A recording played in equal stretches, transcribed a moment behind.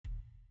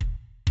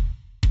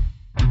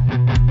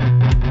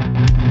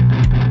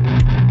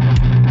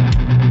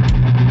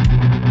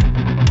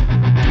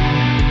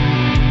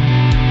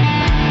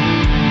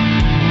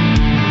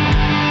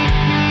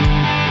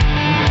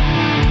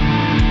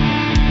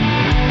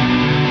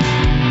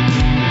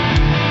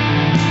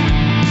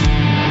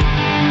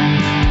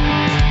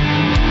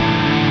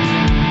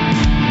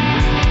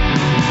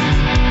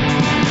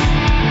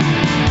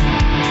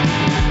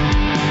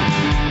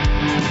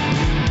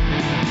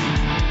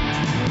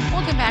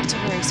back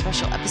to a very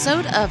special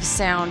episode of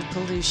Sound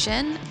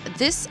Pollution.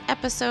 This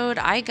episode,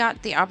 I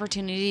got the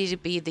opportunity to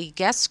be the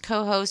guest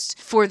co-host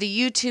for the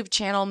YouTube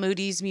channel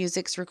Moody's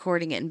Music's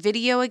Recording and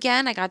Video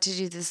again. I got to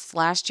do this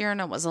last year and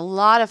it was a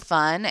lot of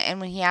fun. And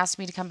when he asked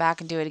me to come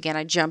back and do it again,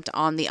 I jumped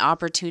on the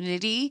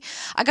opportunity.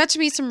 I got to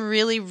meet some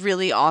really,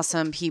 really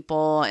awesome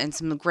people and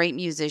some great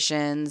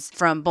musicians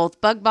from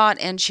both Bugbot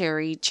and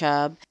Cherry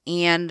Chub.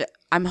 And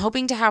I'm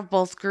hoping to have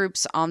both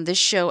groups on this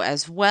show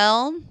as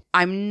well.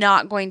 I'm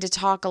not going to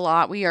talk a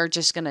lot. We are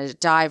just going to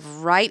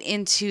dive right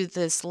into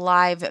this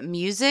live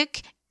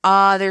music.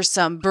 There's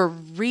some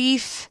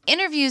brief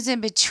interviews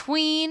in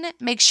between.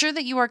 Make sure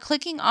that you are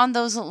clicking on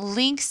those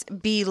links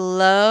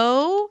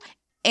below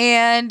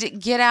and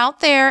get out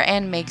there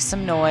and make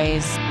some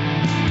noise.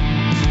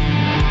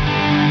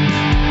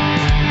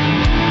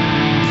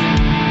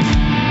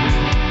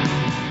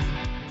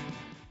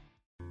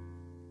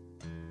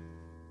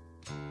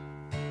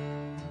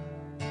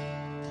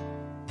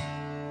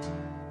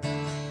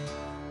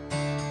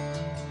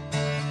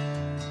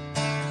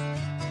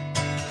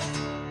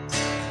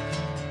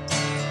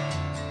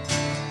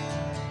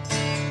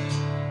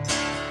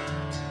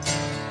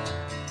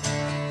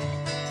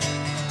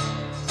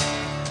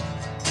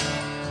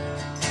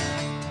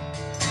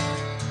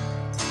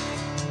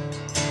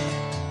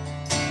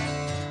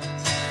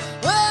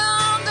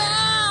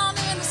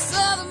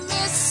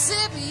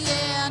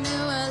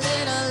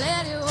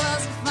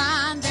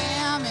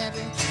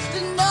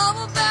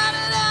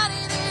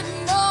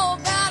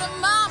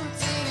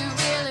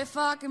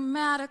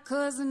 Matter,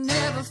 'cause I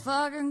never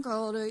fucking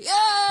called her. Yeah,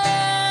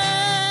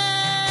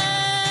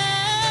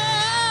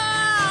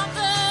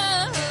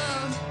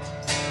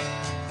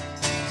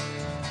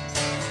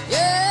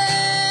 yeah.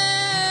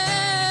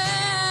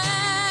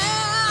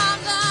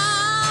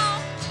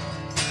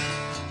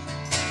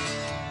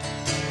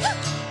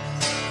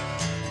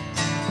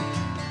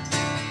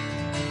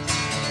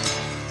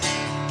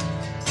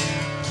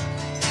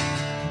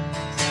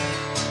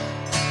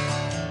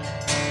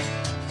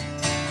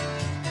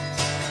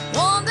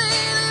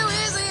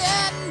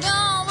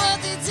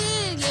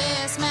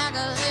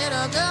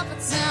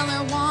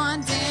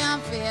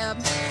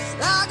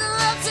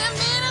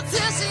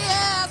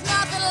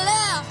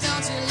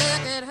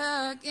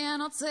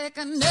 Take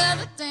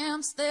another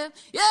damn step.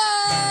 Yeah,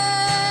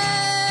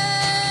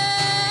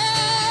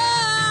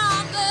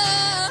 I'm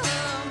down.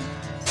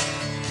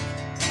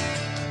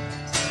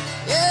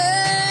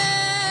 Yeah,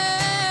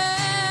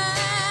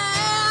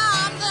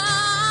 I'm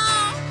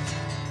down.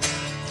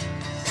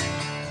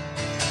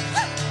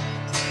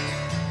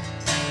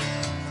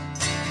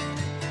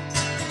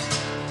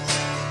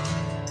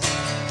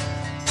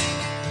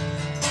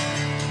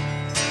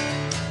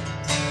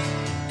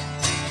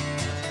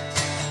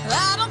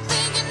 I don't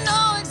think you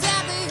know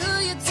exactly who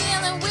you're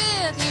dealing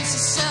with. You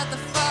should shut the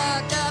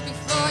fuck up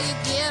before you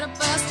get a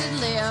busted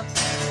lip.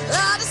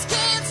 I just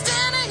can't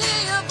stand to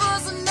hear your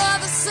voice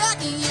another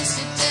second. You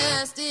should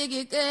just dig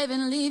your grave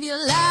and leave your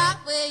life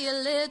where you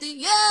lived it.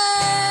 Yeah.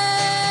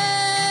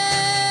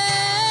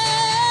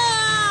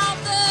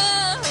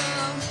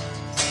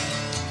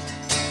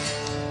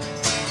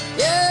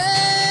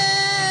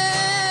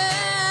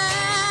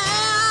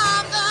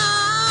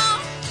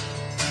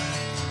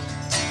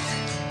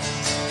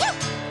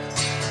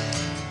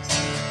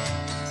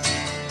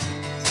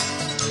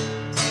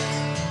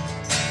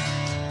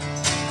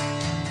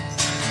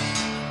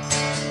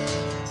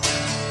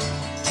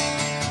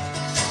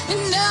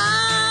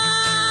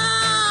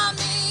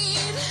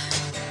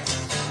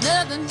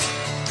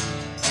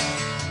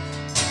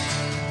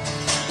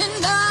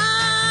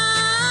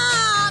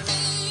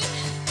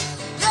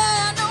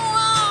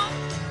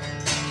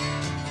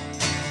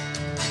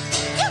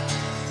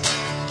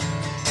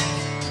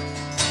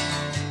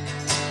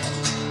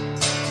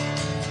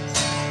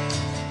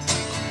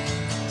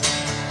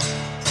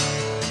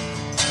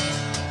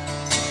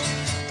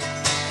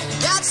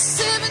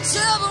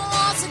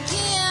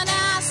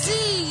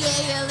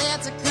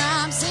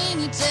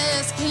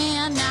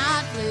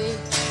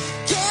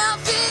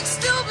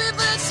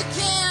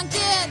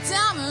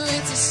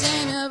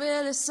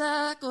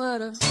 Suck,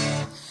 what a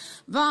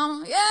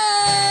bomb, yeah.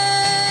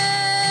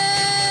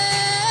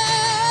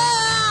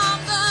 I'm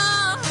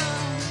down.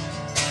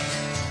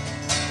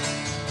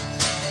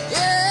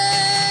 Yeah,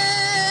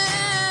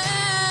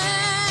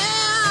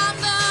 I'm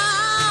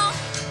down.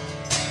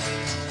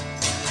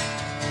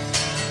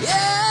 Yeah,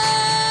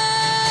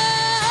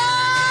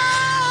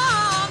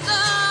 I'm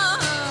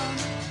down.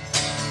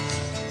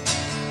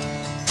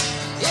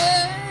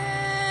 Yeah.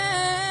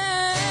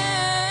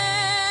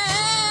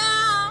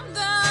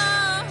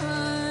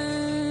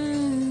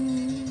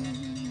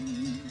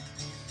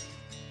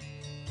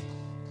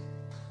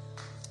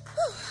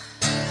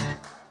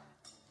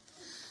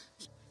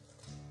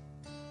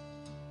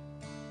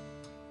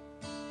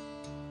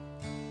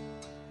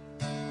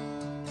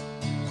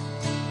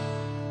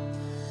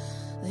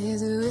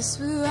 There's a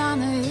whisper on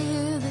the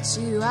hill that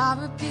you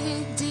are a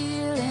big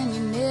deal and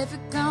you're never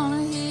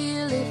gonna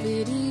heal if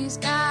it is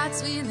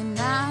God's will and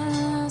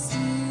I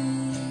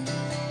see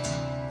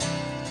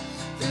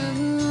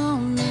through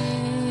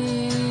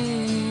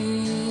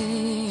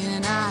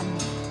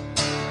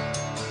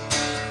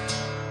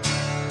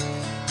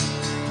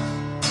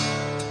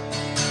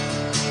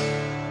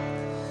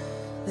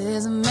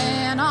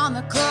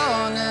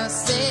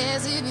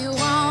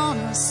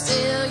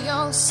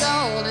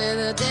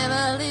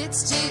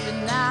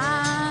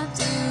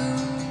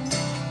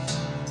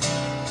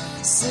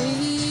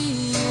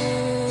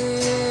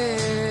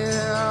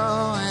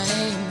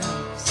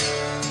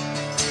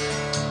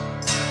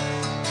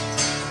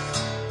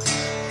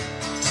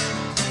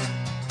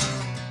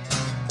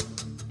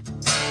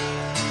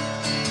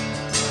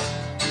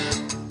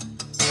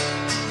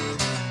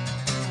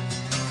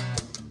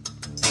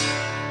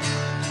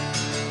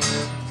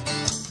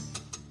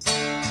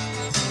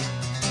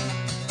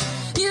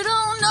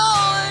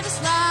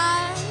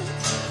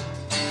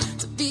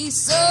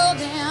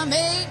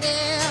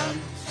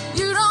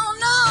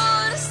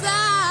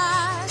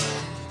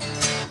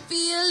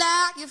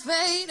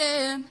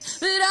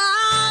but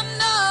I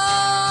know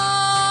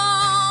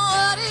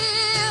what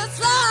it's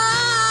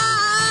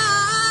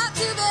like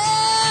to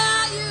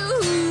bear you.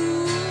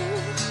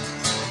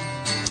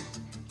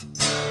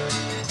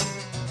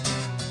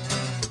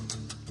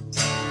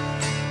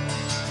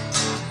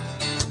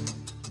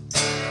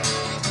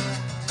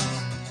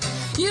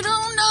 You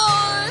don't know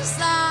what it's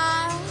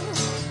like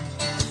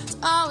to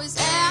always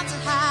have to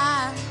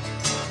hide.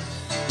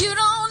 You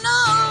don't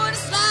know what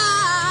it's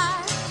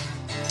like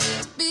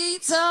to be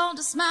told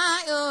to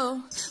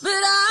smile, but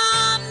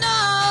I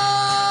know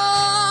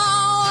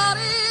what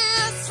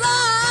it's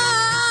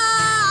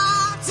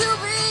like to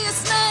be a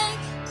snake.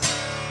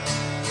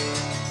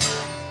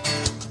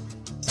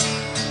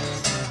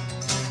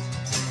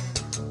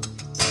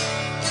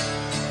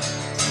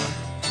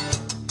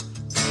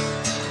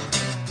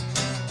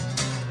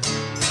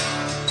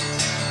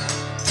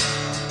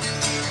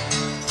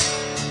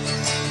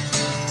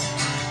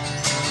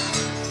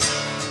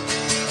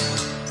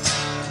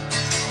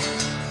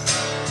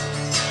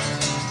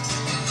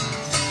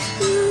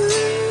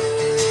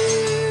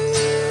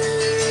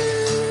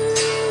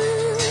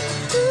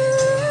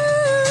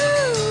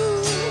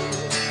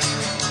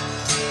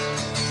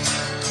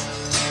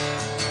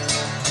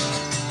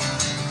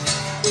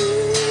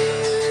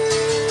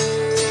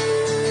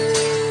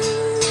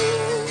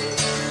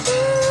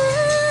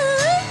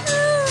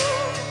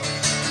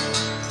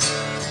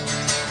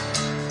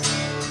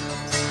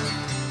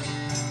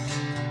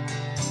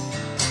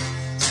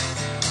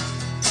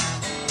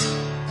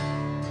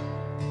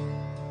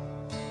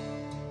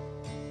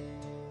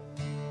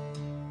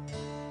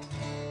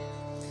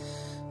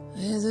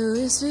 There's a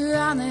whisper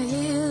on the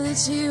hill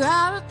that you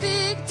are a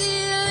big deal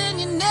and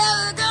you're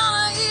never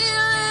gonna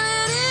heal if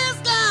it is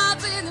God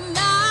breathing. I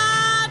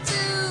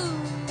do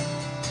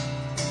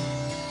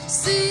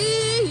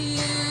see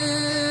you,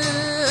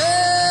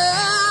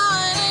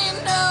 and he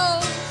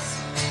knows.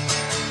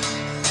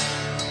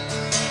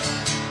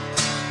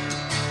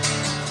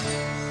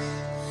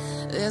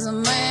 There's a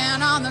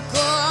man on the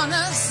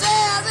corner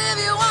says if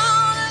you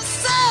wanna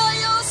sell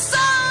your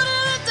soul to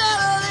the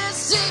devil,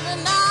 it's cheap,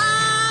 and I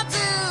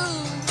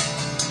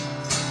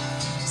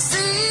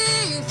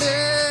see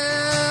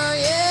through,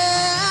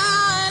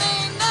 yeah, and he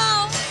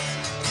knows.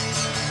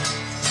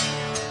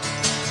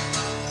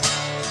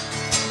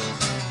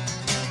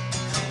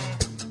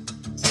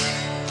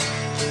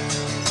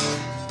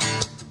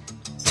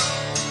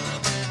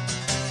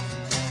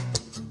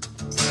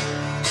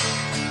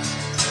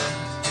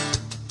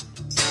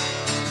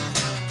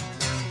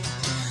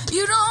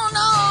 You don't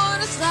know what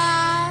it's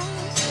like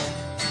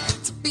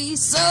to be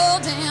so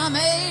damn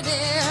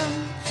hated.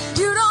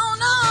 You don't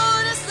know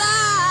what it's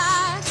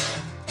like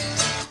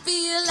to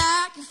feel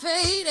like you're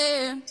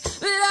fading,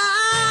 but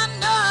I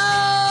know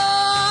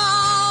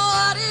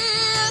what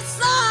it's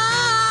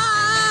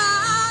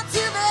like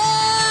to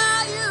bear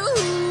you.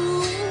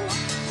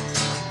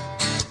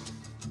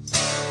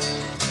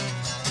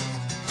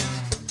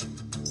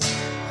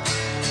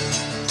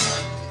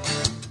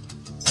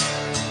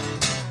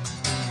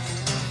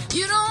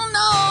 You don't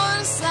know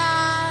what it's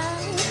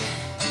like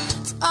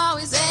to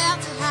always have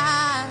to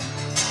hide.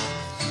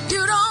 You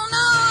don't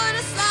know what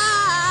it's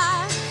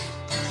like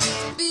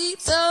to be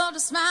told to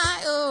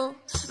smile,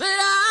 but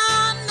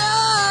I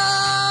know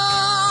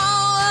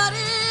what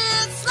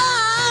it's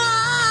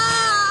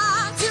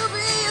like to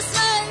be a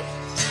slave.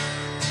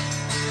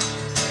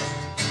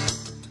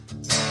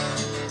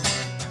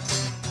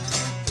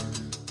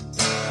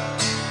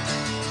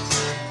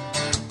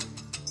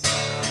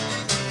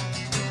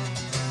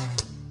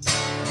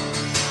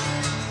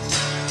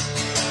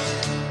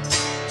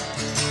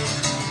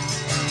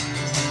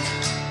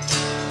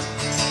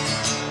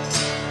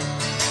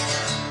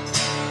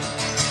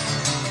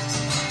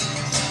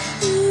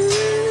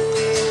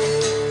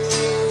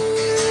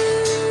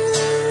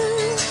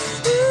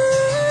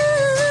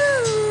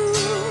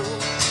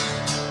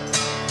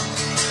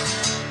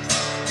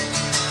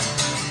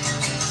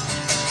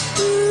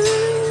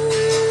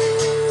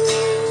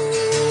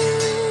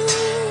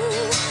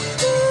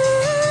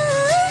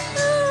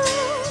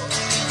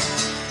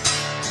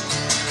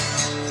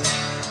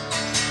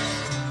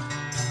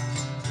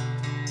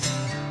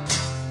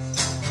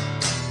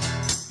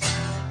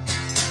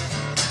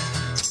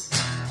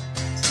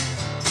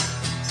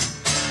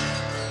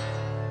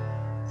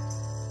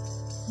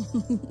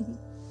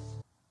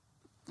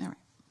 All right.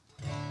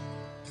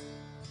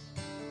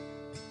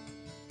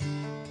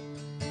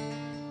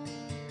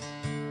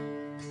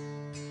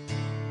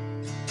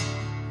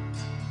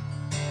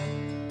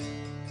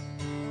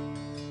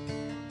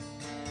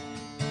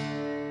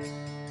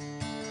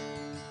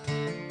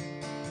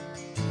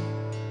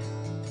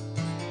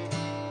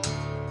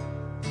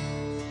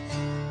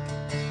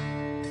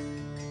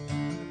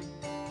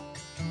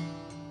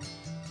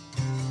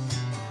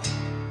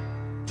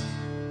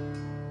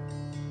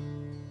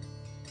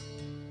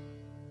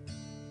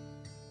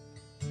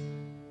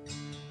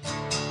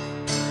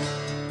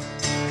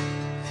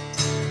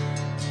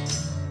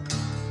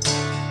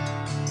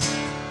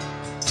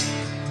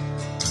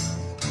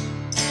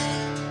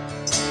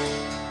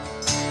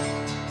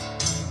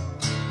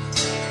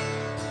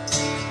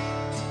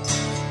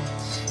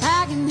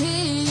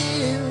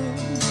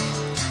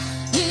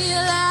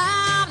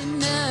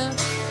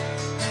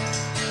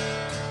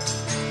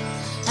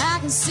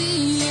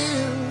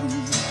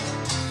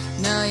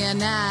 a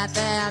night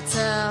that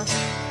tough.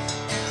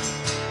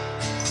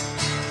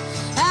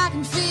 I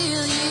can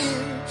feel you,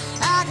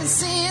 I can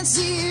sense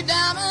you,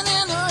 diamond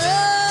in the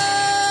rough.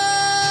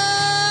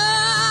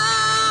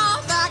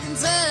 I can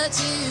touch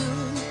you,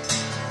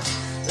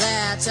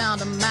 latch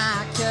onto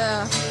my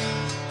cuff.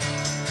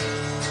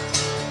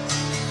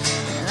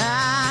 And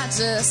I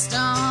just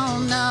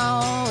don't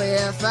know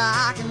if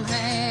I can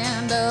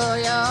handle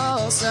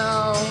your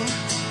soul.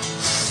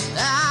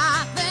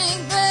 I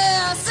think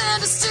this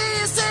industry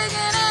is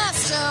taking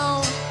its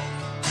toll.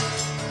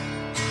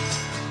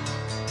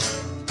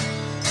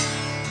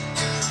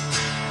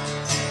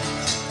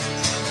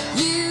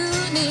 You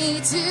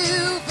need to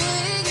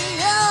figure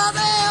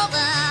yourself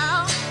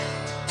out.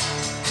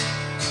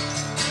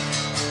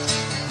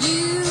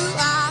 You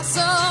are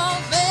so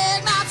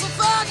fake, not so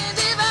fucking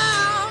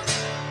devout.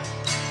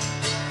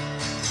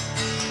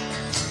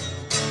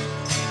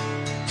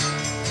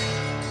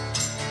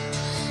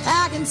 I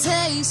can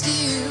taste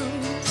you,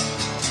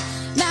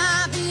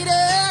 not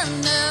bitter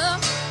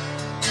enough.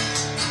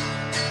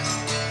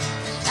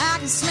 I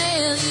can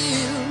smell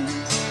you,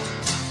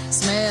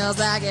 smells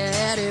like your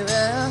head is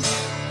rough.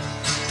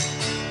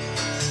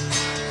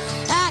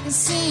 I can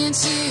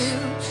sense you,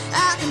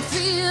 I can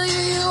feel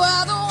you, you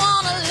are the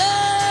one I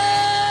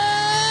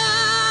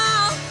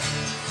love.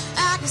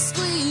 I can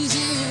squeeze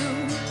you,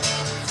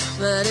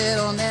 but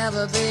it'll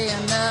never be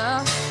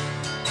enough.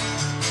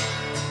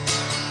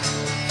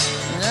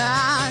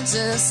 I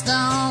just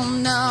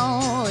don't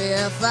know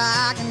if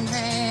I can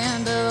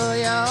handle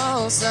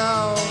your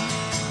soul.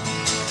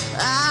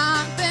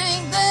 I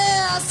think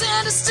this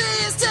industry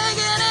is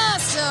taking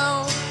its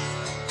toll.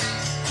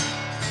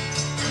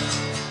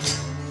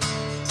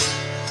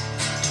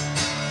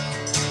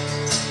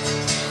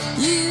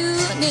 You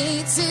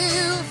need to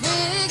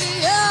figure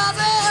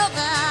yourself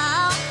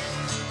out.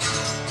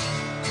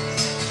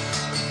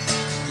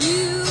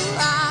 You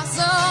are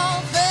so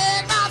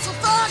fake, not so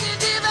fucking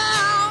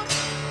devout.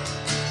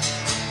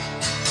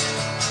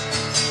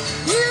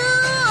 You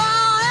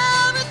are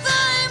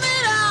everything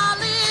that I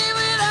leave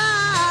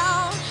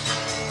without.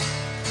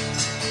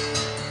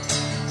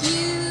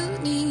 You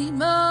need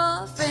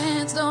more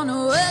friends, don't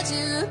know what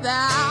you're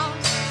about.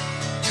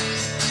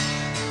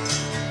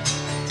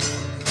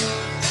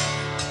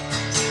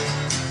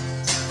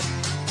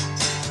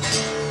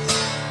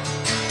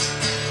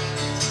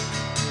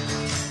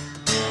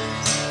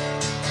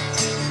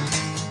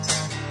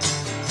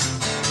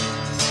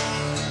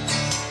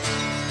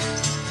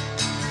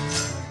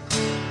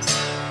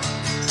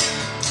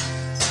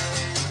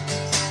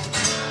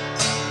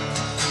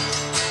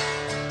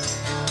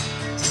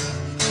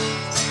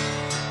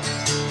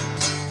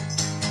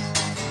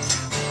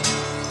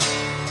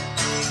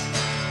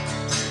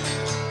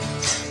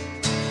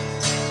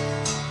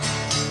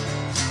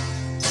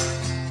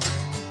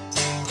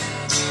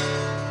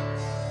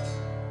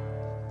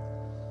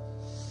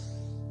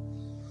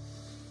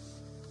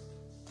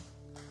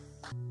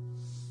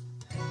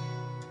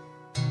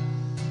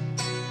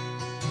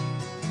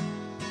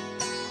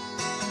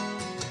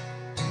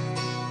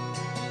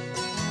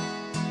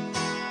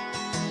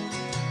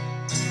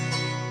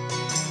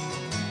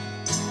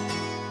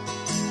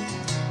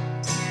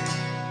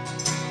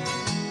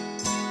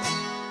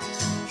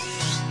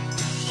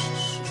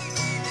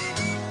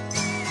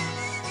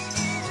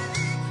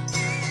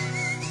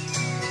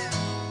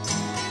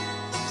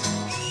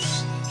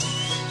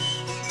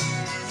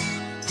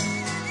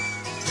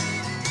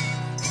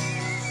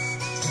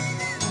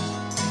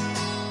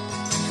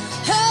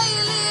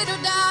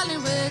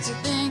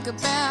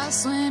 About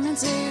swimming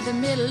to the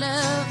middle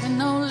of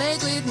an old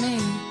lake with me.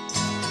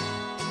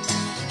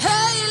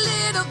 Hey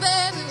little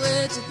baby,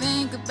 what you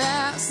think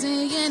about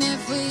seeing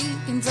if we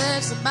can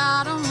touch the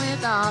bottom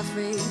with our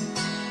feet?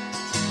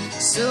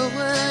 Sure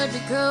would be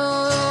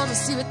cool to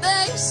see what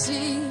they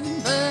see,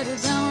 but I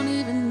don't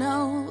even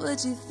know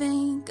what you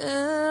think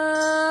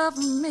of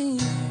me.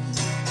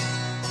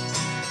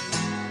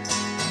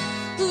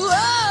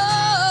 Whoa.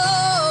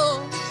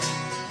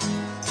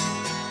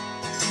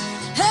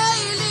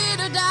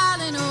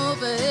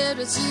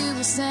 What you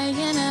were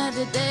saying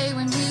the day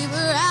when we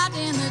were out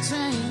in the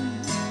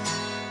train.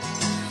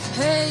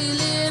 Hey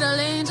little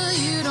angel,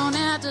 you don't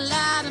have to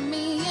lie to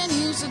me, and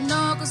you should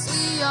know, 'cause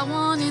we are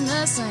one in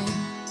the same.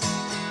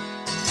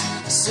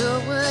 Sure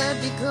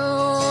would be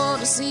cool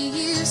to see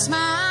you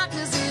smile,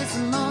 'cause it's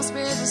the most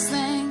precious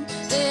thing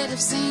that I've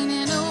seen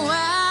in a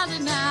while.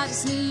 And I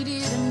just need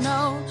you to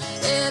know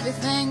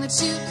everything that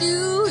you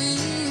do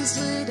is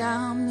what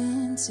I'm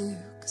into,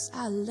 'cause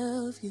I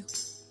love you.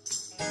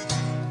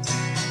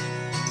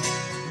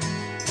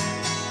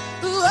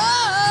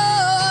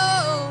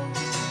 Whoa.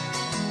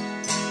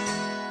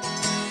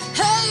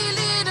 Hey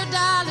little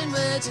darling,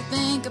 what you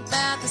think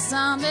about the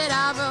song that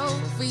I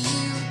wrote for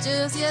you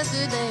just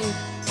yesterday?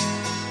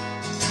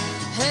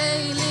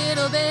 Hey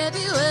little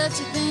baby, what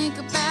you think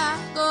about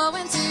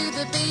going to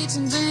the beach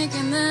and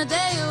drinking the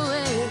day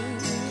away?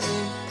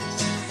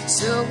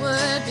 Sure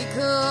would be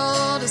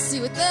cool to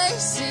see what they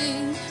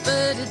see,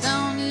 but I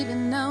don't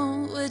even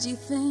know what you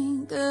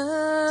think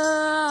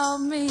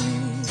of me.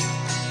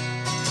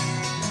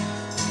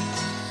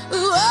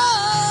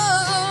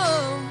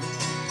 Whoa.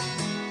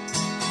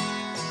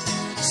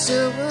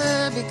 Sure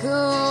would be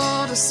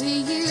cool to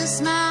see you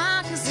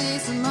smile, 'cause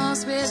it's the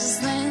most precious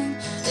thing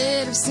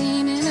that I've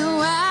seen in a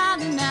while.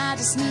 And I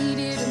just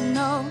needed to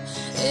know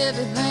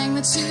everything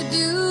that you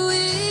do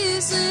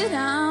is what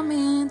I'm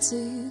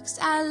into, 'cause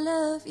I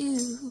love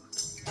you.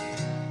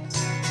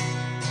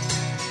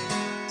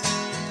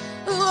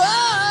 Whoa.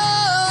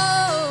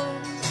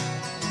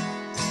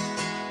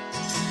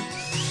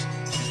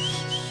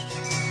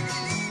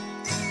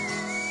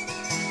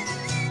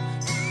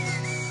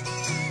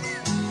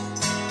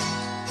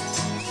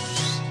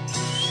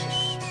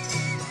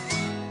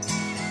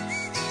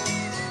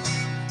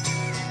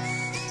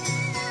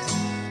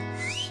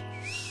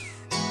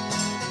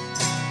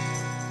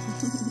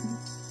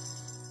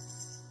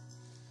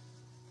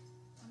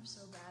 I'm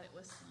so bad at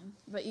whistling,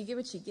 but you get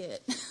what you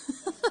get.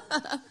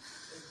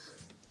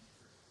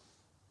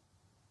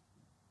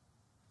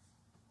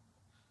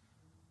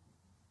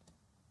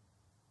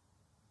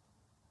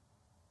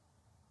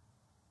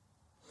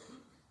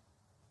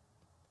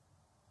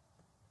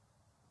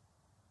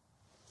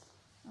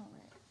 All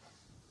right.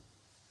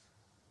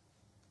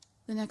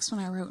 The next one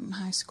I wrote in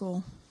high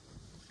school,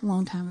 a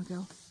long time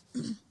ago.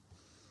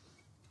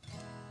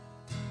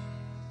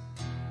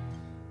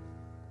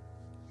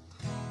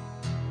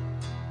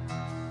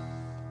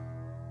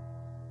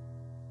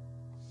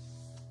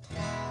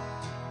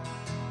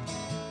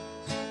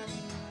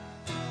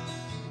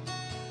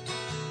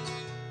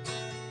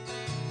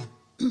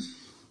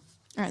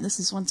 All right, this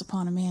is Once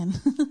Upon a Man.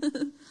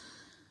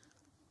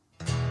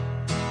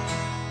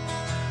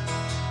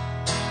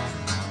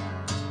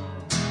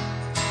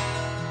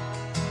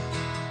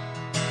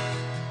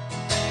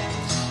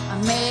 I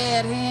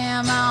met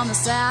him on the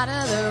side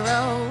of the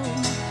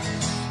road,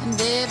 and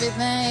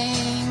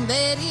everything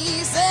that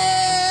he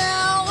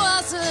said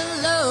was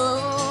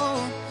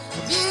hello.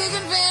 If you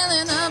can fill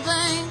in the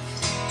blank,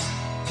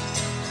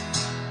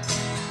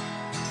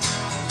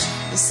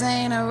 this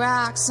ain't a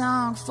rock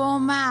song for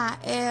my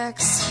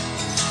ex.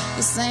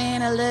 This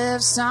ain't a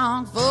love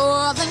song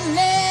for the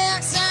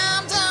next.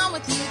 I'm done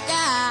with you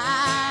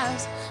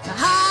guys. My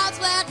heart's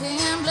black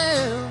and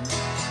blue,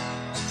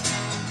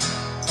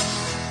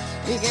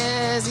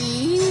 because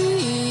he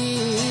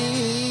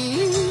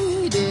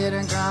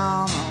didn't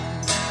come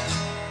home.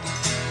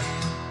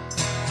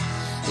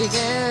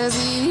 Because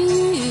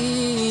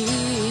he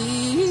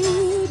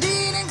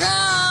didn't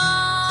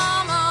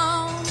come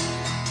home.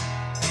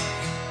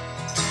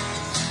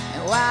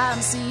 And while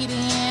I'm sitting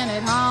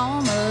at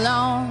home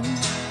alone,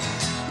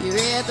 you're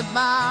at the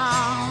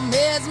bar,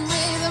 messing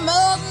with the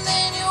mold, and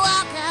then you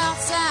walk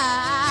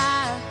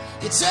outside.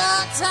 Your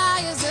truck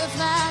tires are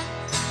flat,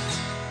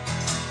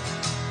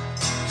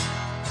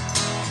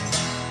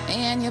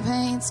 and your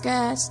paint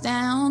scratched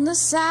down the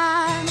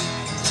side.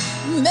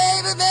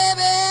 Baby,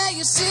 baby,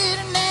 you're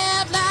sitting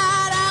there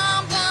flat.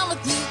 I'm done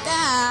with you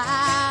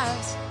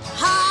guys.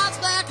 Heart's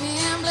black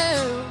and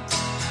blue,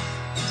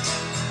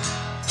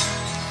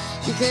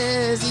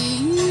 because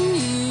he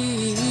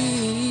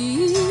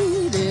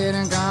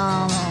didn't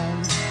come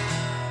home.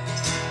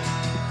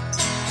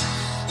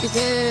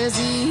 Because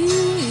he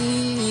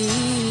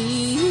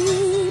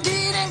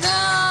didn't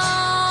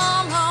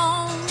come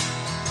home.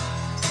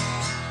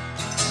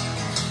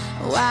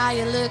 While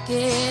you look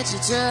at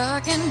your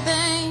truck and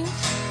think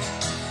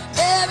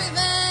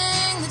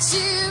everything that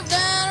you've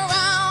done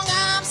wrong,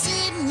 I'm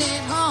sitting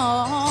at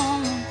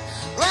home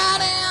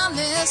writing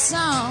this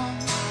song.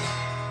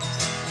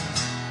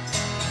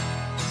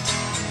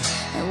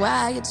 And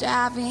while you're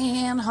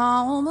driving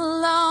home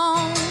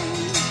alone,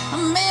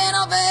 I'm in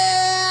a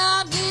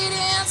bed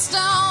getting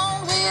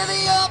stoned with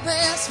your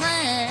best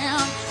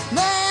friend.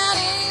 Man,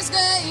 he's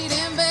great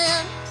in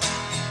bed.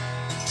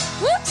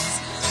 Whoops.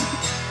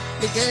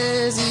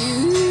 Because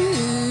you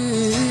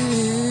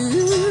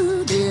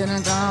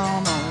didn't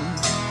come home.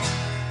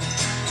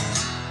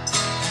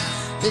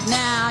 But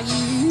now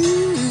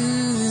you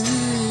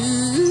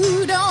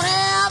don't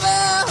have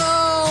a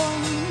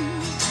home.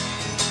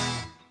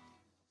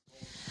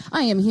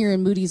 I am here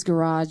in Moody's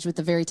Garage with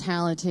the very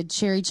talented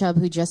Cherry Chubb,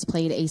 who just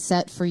played a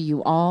set for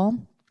you all.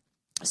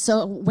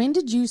 So when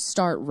did you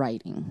start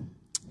writing?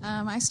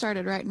 I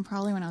started writing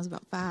probably when I was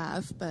about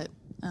 5, but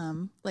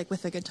like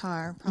with a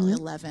guitar, probably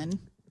 11.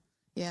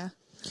 Yeah.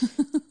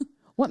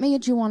 What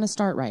made you want to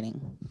start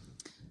writing?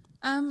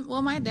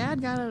 Well, my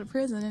dad got out of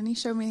prison, and he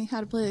showed me how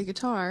to play the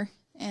guitar,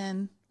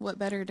 and what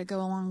better to go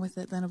along with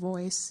it than a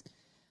voice.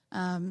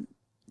 Around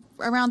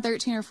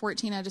 13 or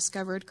 14, I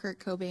discovered Kurt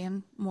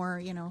Cobain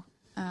more,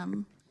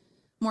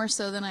 more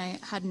so than I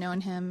had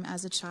known him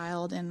as a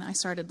child, and I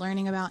started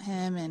learning about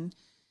him, and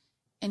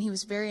he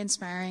was very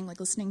inspiring, like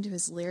listening to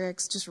his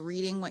lyrics, just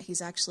reading what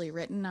he's actually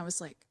written. I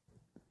was like,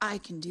 I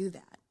can do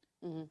that.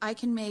 Mm-hmm. I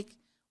can make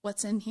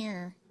what's in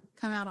here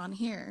come out on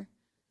here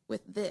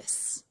with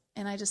this.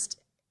 And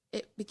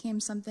it became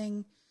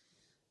something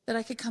that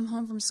I could come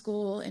home from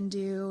school and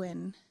do,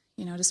 and,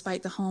 you know,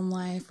 despite the home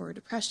life or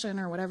depression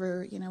or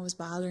whatever, you know, was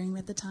bothering me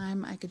at the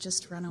time, I could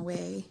just run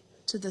away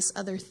to this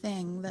other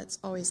thing that's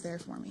always there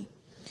for me.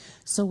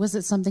 So was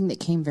it something that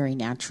came very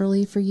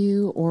naturally for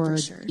you, or For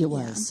sure, it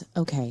was?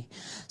 Okay.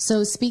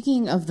 So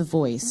speaking of the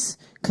voice,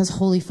 because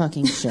holy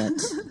fucking shit.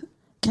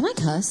 Can I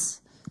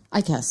cuss?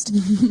 I cussed.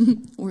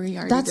 We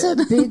already That's did.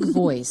 a big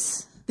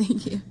voice.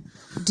 Thank you.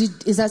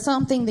 Is that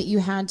something that you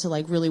had to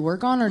like really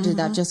work on, or did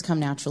that just come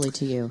naturally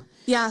to you?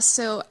 Yeah,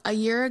 so a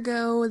year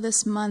ago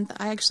this month,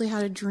 I actually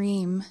had a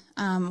dream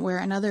where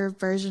another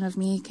version of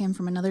me came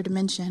from another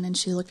dimension, and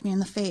she looked me in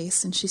the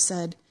face and she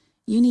said,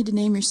 "You need to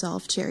name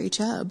yourself Cherry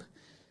Chub."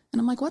 And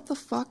I'm like, what the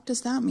fuck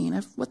does that mean?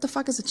 What the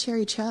fuck is a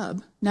cherry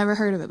chub? Never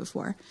heard of it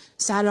before.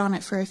 Sat on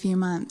it for a few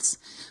months.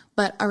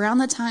 But around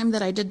the time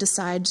that I did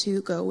decide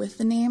to go with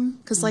the name,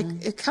 because like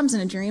it comes in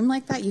a dream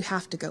like that, you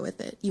have to go with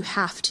it. You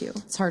have to.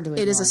 It's hard to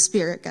It is a ignore.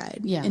 spirit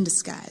guide Yeah. in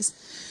disguise.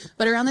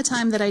 But around the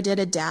time that I did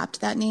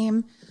adapt that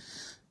name,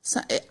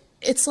 so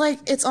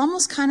it's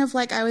almost kind of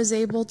like I was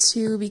able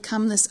to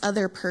become this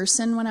other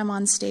person when I'm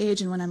on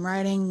stage and when I'm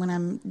writing, when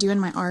I'm doing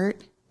my art.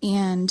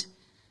 And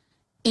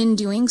in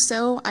doing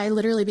so, I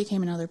literally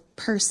became another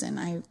person.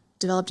 I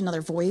developed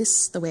another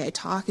voice. The way I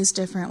talk is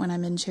different when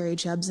I'm in Cherry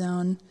Chub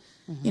zone.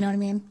 You know what I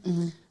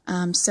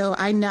mean? So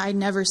I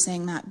never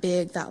sang that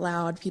big, that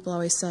loud. People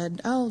always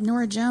said, oh,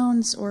 Nora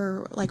Jones,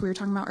 or like we were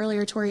talking about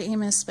earlier, Tori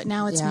Amos. But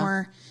now it's Yeah.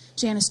 more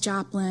Janis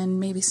Joplin,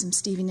 maybe some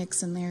Stevie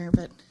Nicks in there.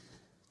 But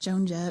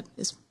Joan Jett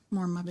is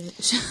more my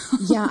bitch.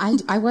 Yeah,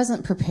 I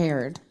wasn't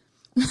prepared.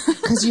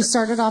 Because you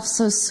started off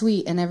so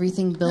sweet and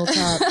everything built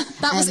up.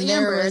 That was and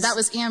there Amber. That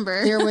was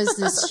Amber. There was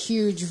this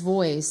huge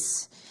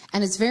voice,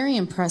 and it's very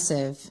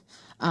impressive.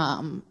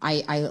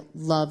 I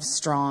love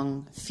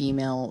strong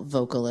female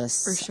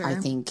vocalists. For sure. I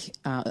think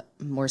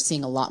we're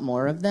seeing a lot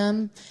more of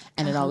them,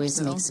 and it always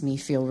so. makes me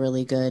feel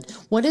really good.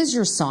 What is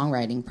your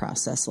songwriting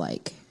process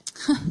like?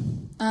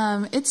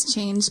 It's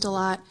changed a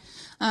lot.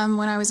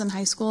 When I was in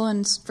high school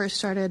and first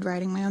started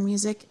writing my own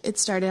music, it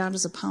started out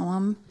as a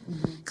poem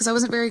because I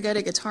wasn't very good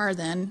at guitar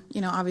then. You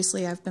know,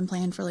 obviously I've been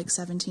playing for like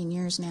 17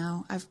 years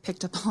now. I've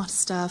picked up a lot of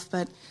stuff,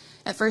 but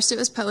at first it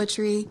was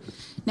poetry.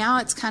 Now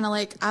it's kind of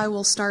like I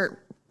will start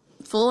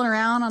fooling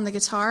around on the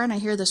guitar and I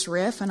hear this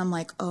riff and I'm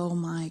like, oh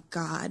my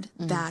God,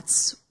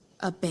 that's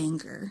a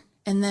banger.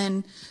 And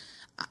then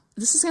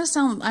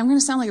I'm going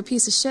to sound like a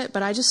piece of shit,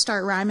 but I just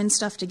start rhyming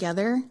stuff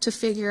together to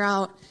figure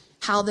out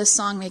how this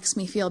song makes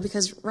me feel,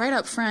 because right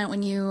up front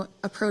when you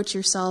approach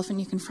yourself and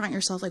you confront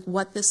yourself like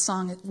what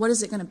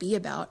is it going to be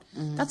about,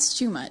 that's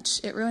too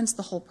much. It ruins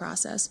the whole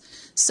process.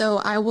 So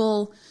I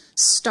will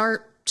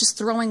start just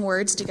throwing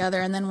words together,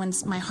 and then when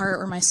my heart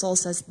or my soul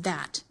says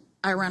that,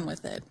 I run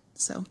with it.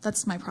 So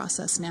that's my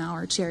process now,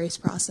 or Cherry's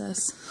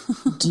process.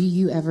 Do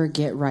you ever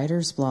get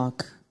writer's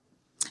block?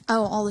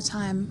 Oh, all the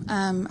time.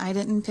 I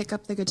didn't pick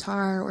up the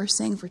guitar or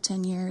sing for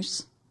 10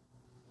 years.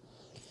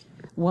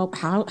 Well,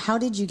 how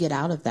did you get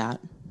out of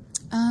that?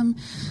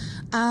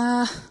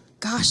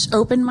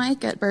 Open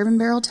mic at Bourbon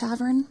Barrel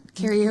Tavern,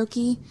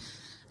 karaoke.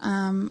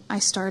 I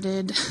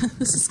started,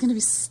 this is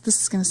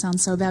gonna sound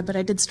so bad, but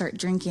I did start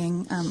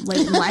drinking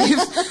late in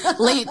life,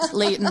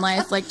 late in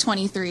life, like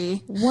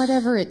 23.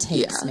 Whatever it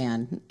takes,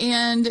 man.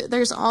 And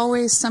there's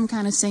always some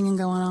kind of singing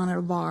going on at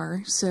a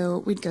bar. So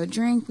we'd go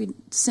drink, we'd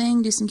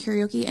sing, do some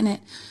karaoke, and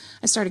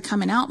I started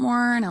coming out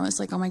more, and I was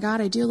like, oh my God,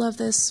 I do love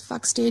this,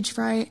 fuck stage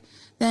fright.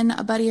 Then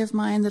a buddy of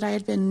mine that I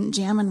had been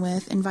jamming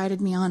with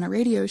invited me on a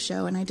radio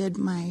show, and I did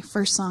my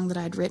first song that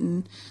I'd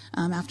written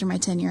after my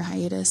 10-year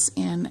hiatus,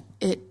 and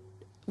it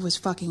was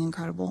fucking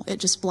incredible.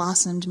 It just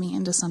blossomed me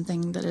into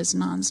something that is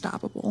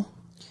non-stoppable.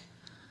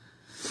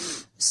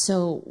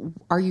 So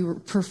are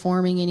you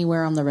performing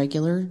anywhere on the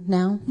regular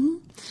now?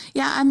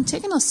 Yeah, I'm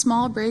taking a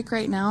small break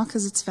right now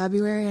because it's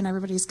February and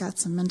everybody's got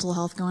some mental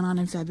health going on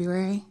in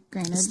February.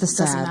 Granted, It's the it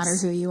doesn't sads. matter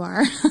who you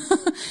are.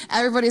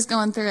 Everybody's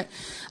going through it.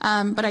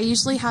 But I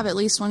usually have at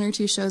least 1 or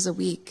 2 shows a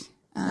week.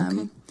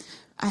 I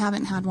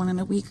haven't had one in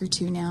a week or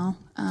two now.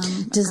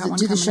 Do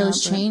the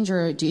shows change,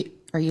 or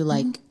are you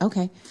like,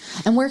 okay?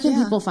 And where can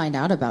Yeah. people find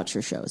out about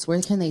your shows?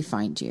 Where can they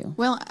find you?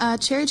 Well,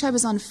 Cherry Chub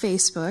is on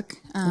Facebook.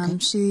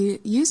 She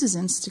uses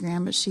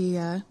Instagram, but she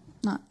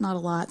not a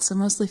lot, so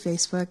mostly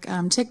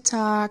Facebook.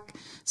 TikTok,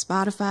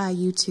 Spotify,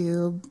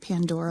 YouTube,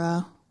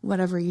 Pandora,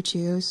 whatever you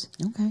choose.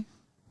 Okay.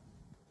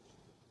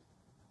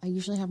 I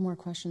usually have more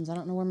questions. I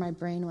don't know where my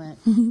brain went.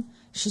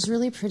 She's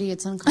really pretty.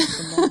 It's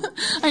uncomfortable.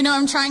 I know,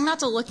 I'm trying not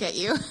to look at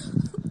you.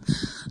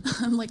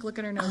 I'm like, look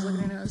at her nose, look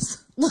at her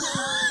nose.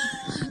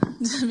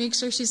 To make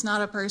sure she's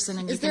not a person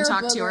and you can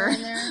talk to her.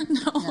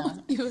 No,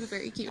 you have a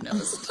very cute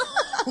nose.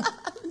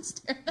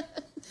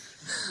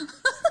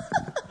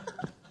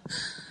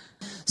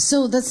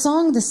 So the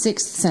song "The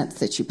Sixth Sense"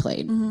 that you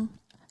played,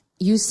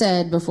 you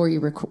said before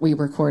we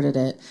recorded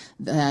it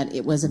that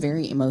it was a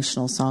very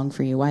emotional song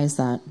for you. Why is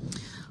that?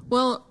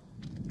 Well,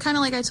 kind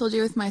of like I told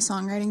you with my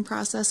songwriting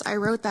process, I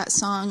wrote that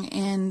song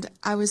and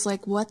I was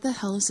like, what the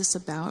hell is this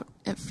about?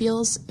 It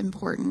feels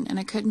important, and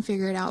I couldn't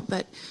figure it out.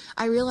 But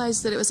I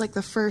realized that it was like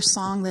the first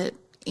song that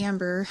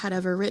Amber had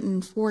ever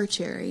written for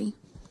Cherry.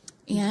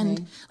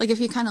 And like, if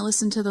you kind of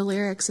listen to the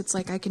lyrics, it's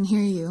like, I can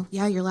hear you.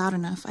 Yeah, you're loud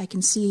enough. I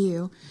can see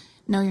you.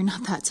 No, you're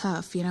not that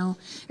tough, you know?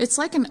 It's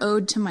like an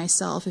ode to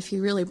myself. If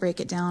you really break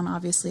it down,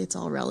 obviously it's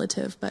all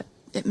relative, but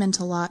it meant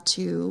a lot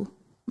to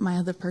my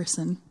other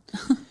person.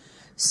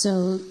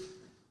 So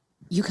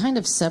you kind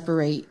of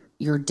separate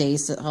your day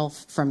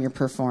self from your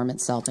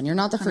performance self. And you're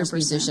not the first 100%.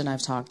 musician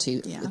I've talked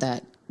to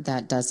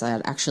that does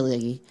that.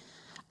 Actually,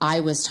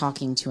 I was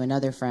talking to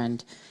another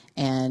friend,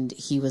 and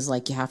he was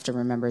like, you have to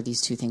remember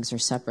these two things are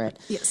separate.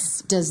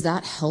 Yes. Does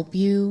that help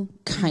you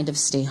kind of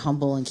stay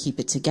humble and keep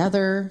it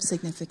together?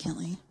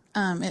 Significantly.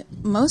 It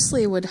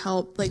mostly would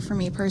help, like for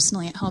me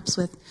personally, it helps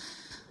with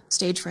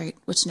stage fright,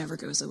 which never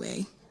goes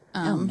away.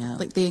 No.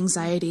 Like the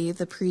anxiety,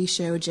 the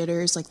pre-show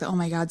jitters, like the, oh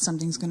my God,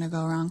 something's going to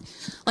go wrong.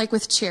 Like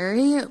with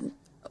Cherry,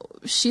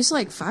 she's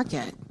like, fuck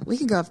it. We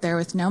could go up there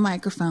with no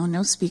microphone,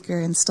 no speaker,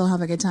 and still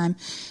have a good time.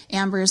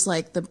 Amber's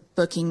like the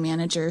booking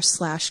manager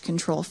 /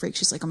 control freak.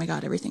 She's like, oh my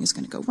God, everything is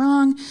going to go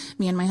wrong.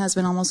 Me and my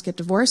husband almost get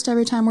divorced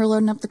every time we're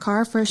loading up the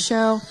car for a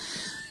show.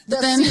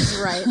 That seems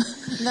right.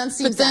 That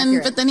seems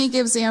accurate. But then he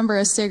gives Amber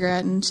a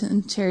cigarette,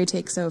 and Cherry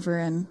takes over,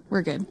 and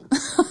we're good.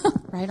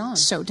 Right on.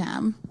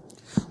 Showtime.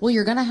 Well,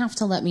 you're going to have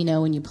to let me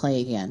know when you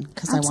play again,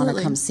 because I want to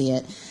Absolutely. come see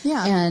it.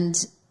 Yeah. And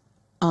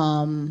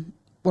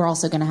we're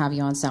also going to have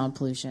you on Sound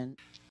Pollution.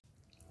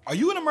 Are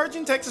you an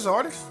emerging Texas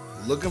artist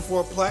looking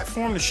for a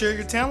platform to share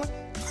your talent?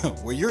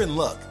 Well, you're in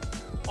luck.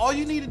 All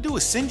you need to do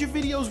is send your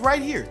videos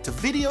right here to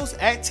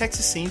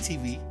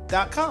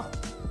videos@TexasSceneTV.com.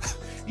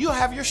 You'll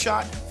have your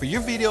shot for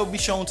your video to be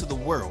shown to the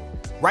world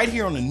right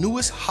here on the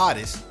newest,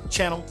 hottest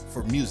channel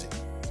for music,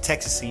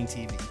 Texas Scene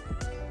TV.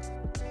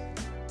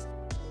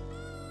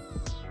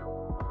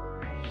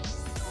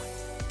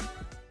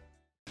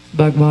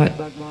 Bugmite.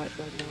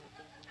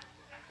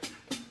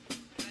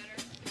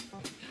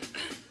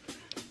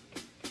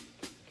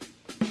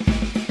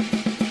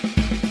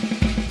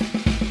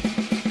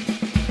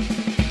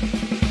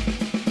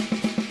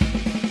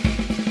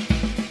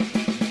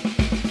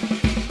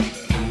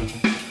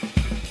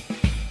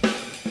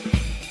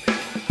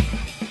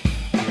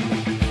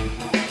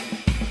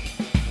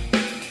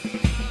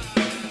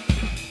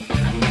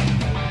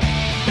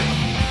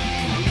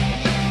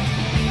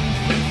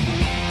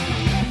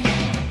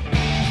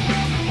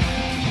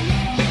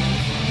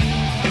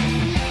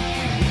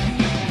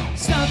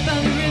 Stop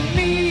bothering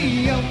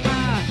me, oh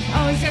my.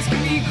 Always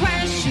asking me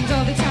questions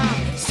all the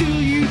time. Still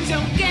you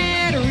don't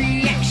get a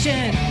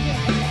reaction.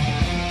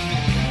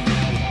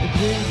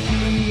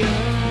 Oblivious,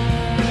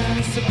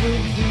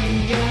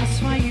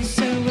 oblivious. Why you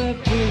so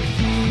oblivious,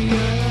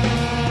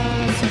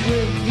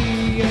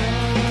 oblivious?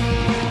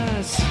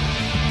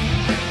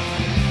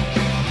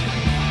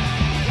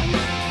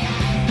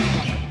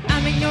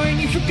 I'm ignoring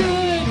you for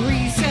good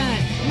reason.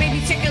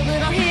 Maybe take a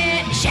little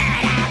hit. Shut up.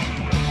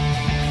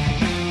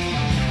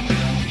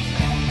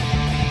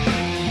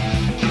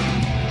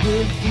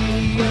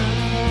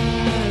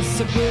 Oblivious,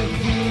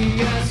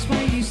 oblivious.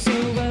 Why you so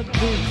oblivious,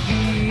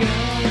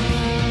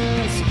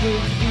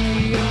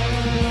 oblivious?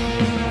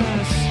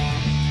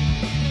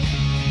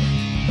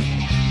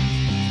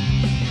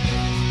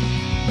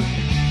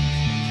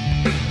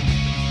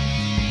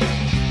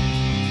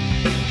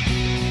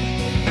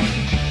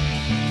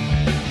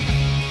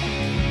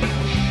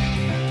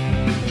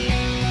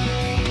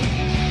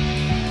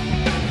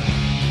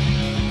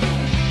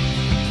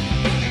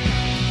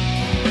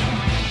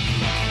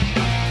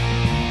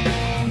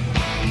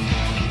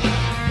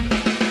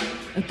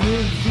 Oblivious.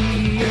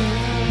 Oblivious.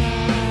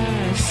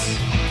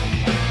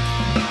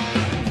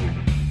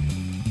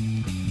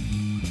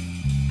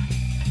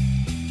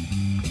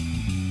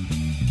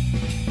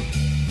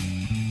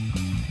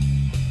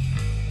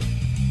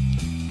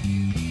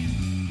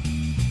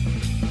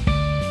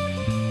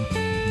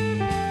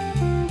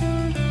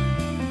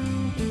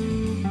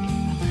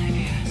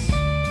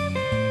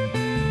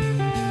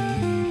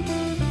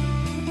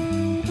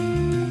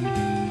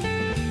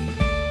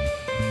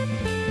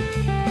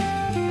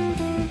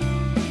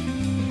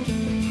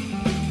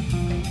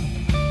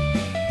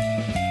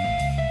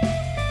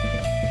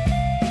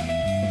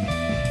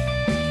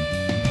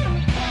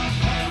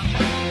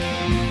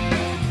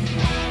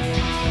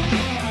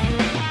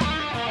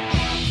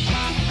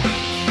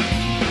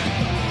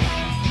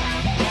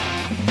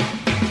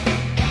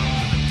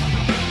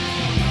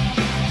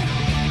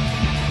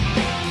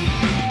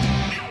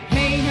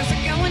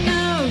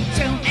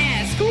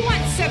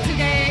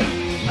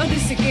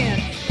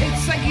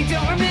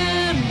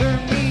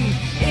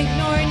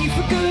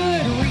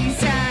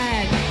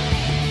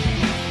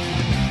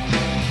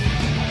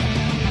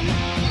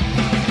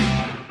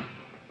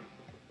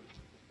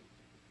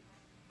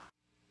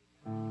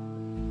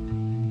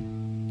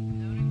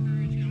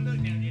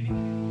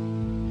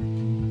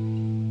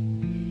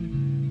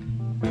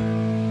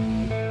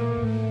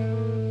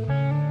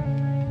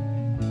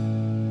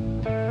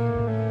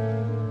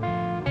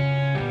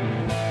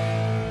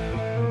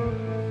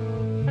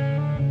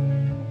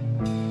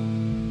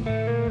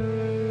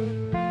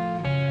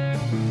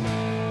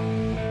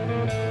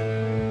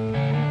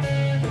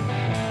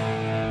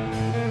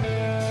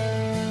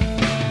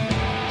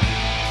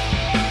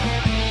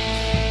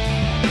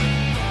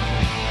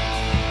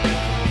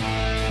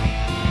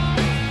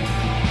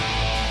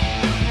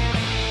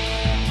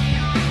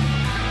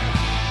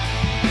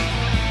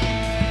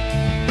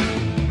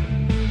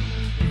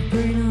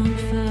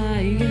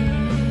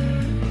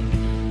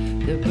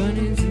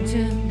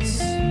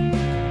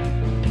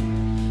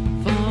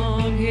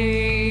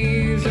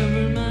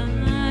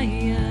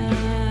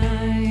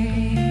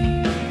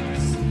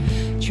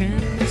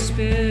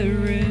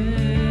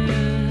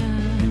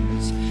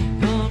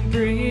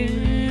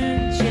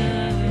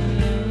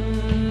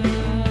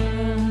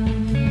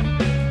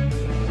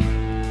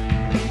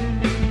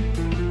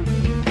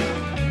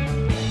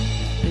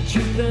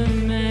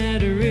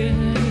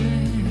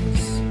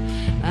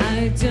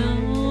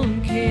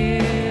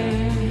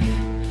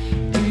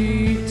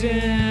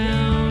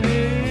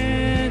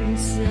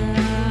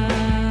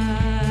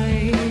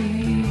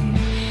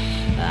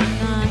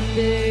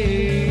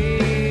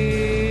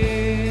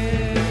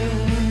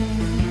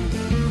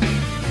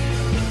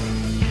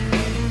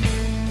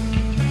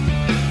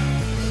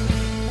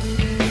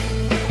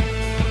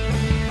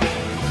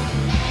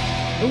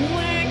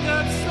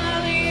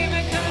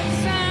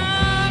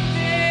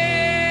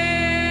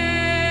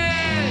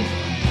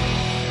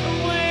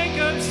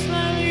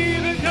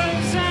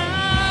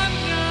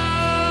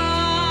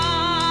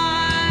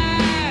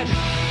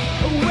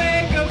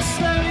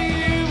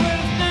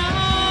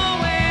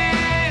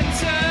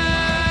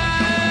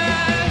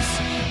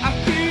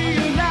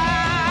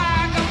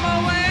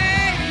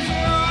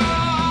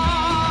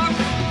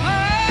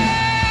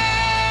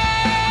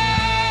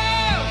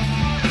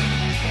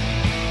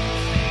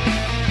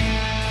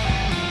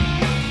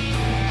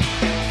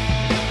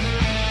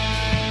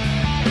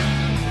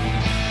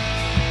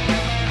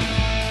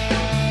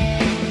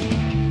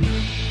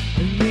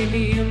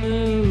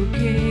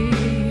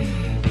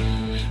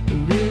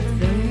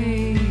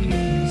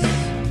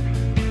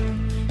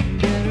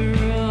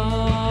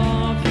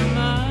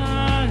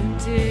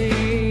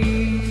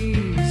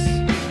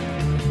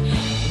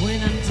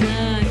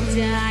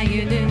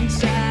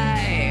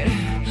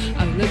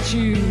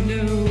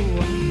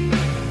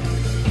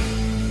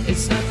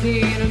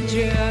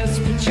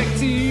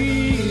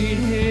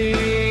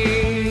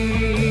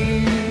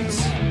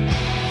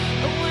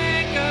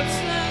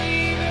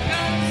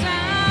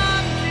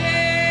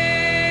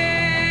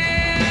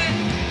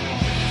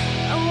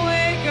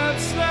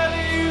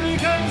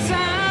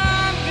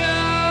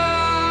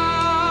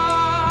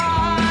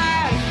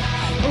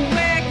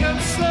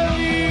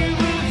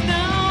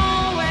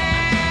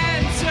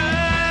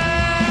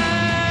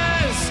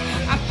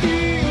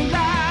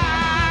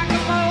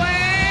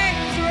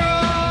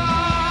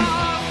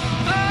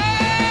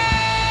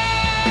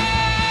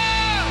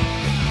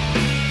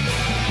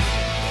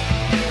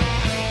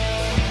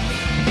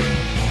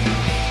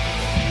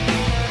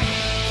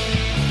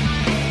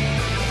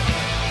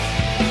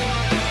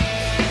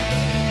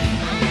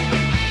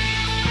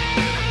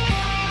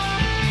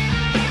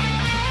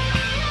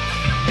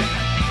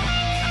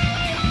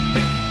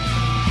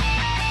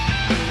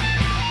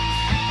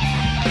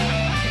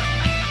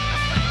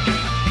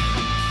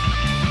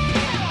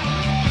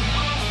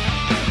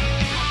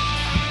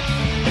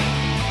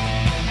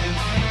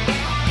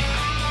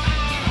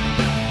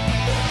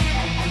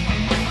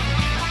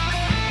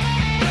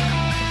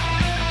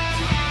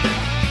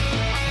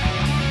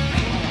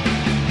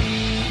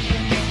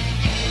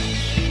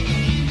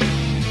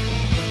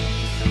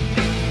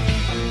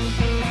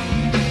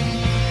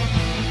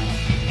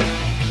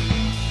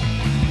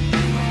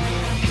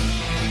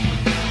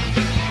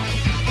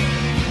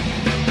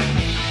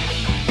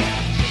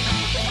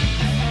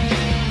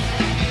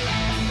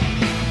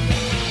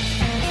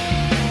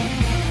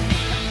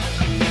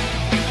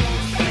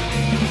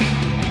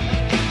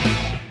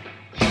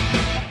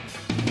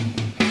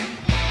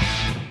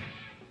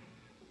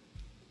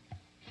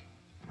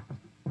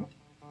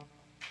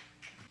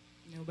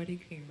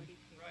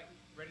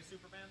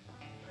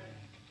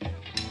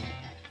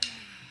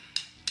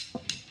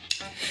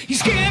 You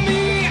scare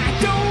me, I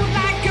don't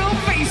like your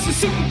face, the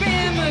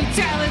Superman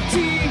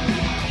mentality.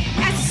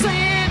 As I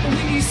slam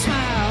when you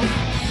smile,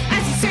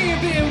 as I say I've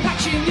been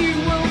watching you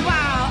a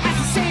while, as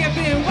I say I've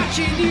been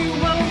watching you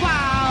a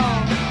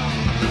while.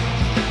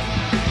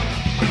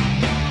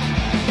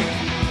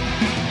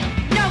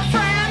 No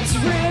friends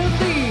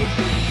really,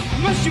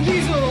 must you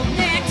weasel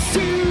next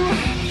to?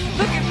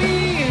 Look at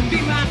me and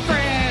be my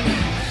friend.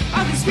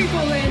 All these people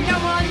and no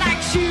one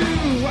likes you.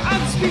 All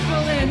these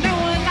people and no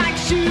one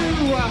likes you.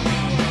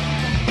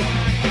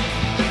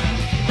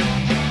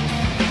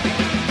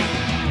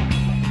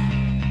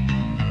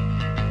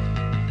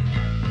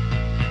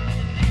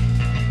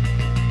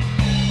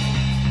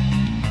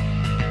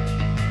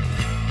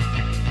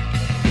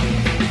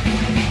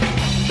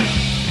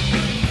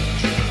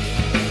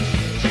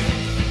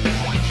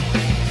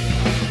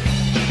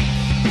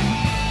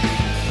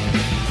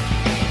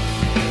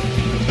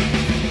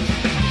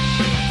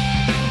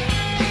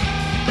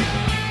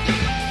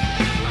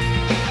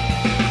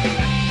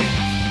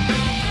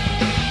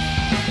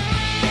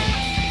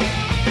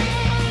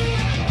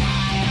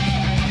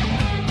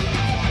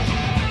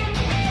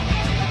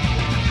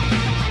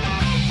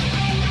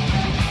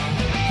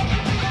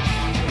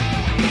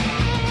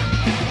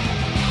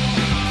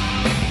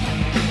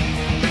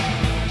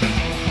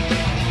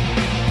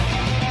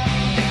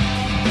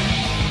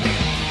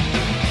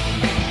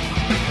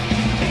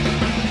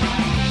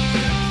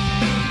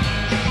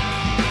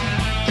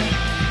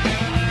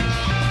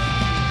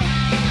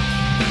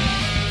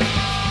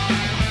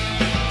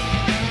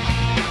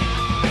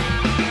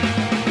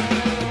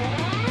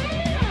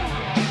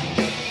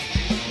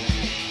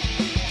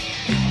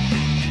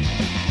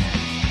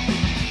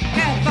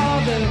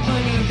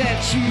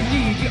 You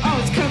need, you're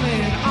always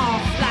coming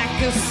off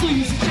like a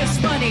sleaze. It's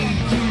just money,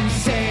 you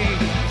say.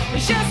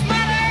 It's just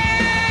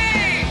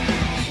money.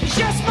 It's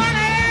just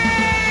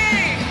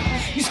money.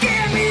 You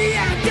scare me,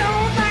 I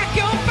don't like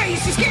your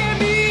face. You scare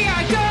me,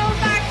 I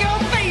don't like your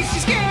face. You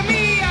scare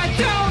me, I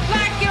don't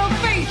like your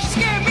face. You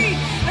scare me,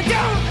 I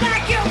don't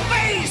like your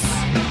face.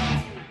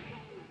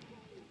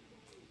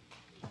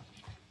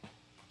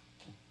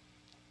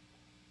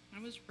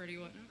 That was pretty,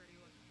 wasn't it?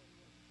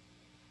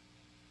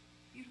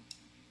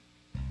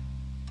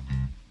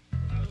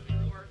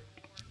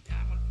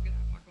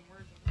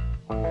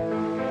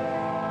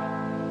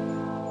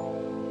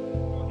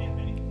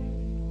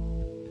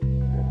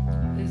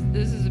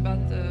 This is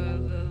about the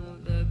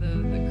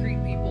creep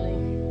people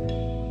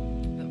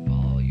that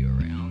follow you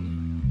around.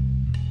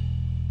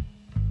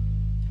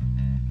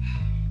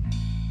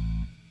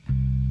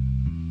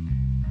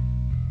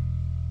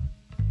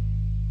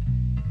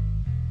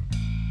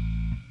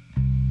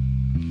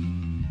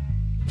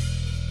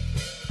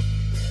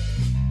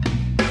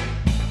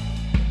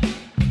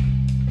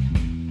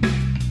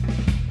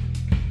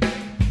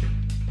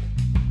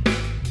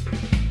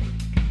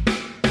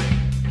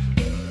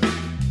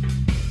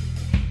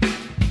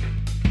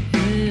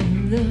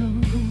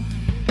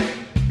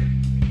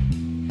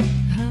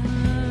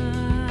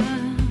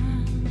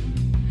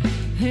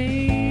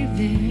 Hey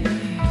there,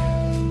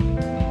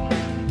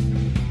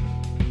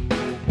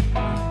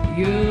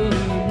 you're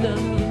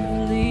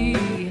lovely,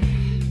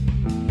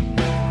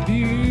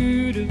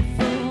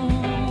 beautiful,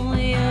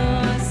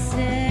 you're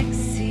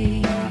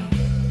sexy.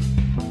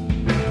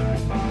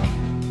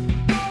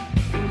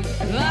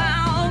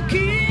 I'll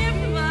keep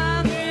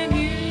bothering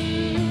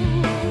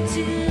you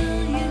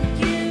till you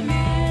give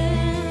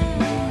in.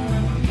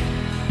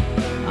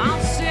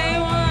 I'll say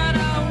what I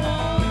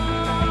want.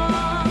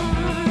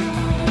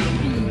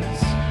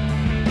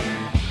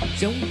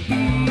 Don't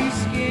be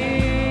scared.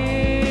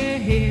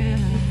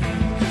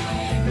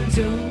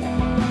 Don't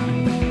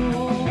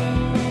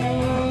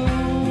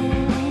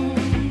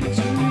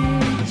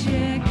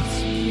reject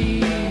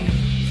me.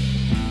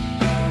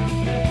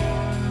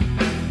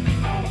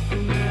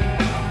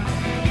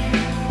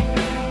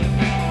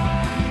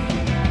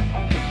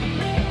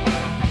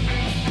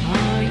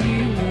 Are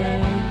you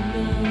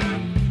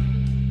alone?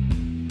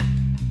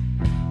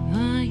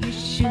 Are you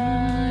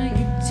sure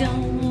you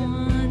don't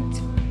want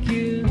to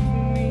give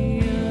me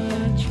a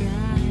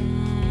try?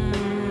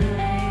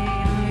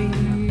 Are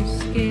you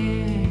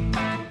scared?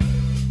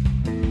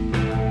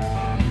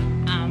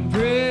 I'm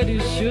pretty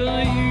sure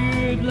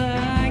you'd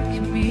like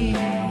me.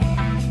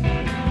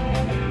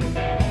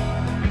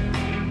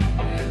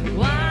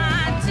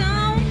 Why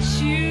don't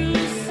you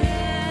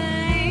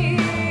say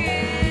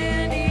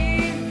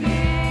anything?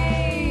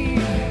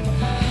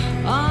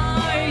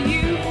 Are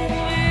you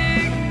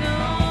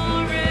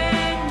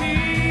ignoring me?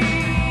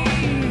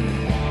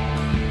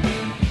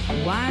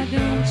 Why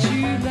don't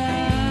you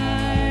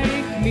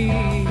like me?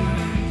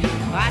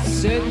 I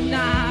said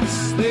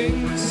nice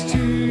things to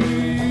you.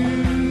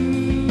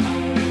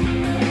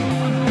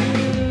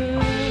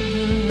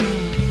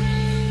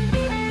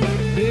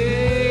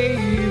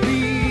 Baby,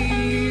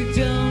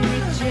 don't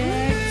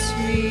reject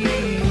me.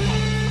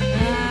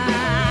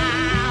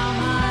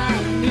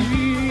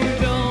 Honey,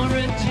 don't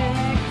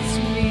reject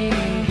me.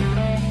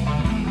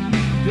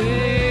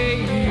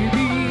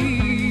 Baby,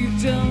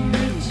 don't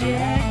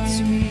reject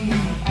me.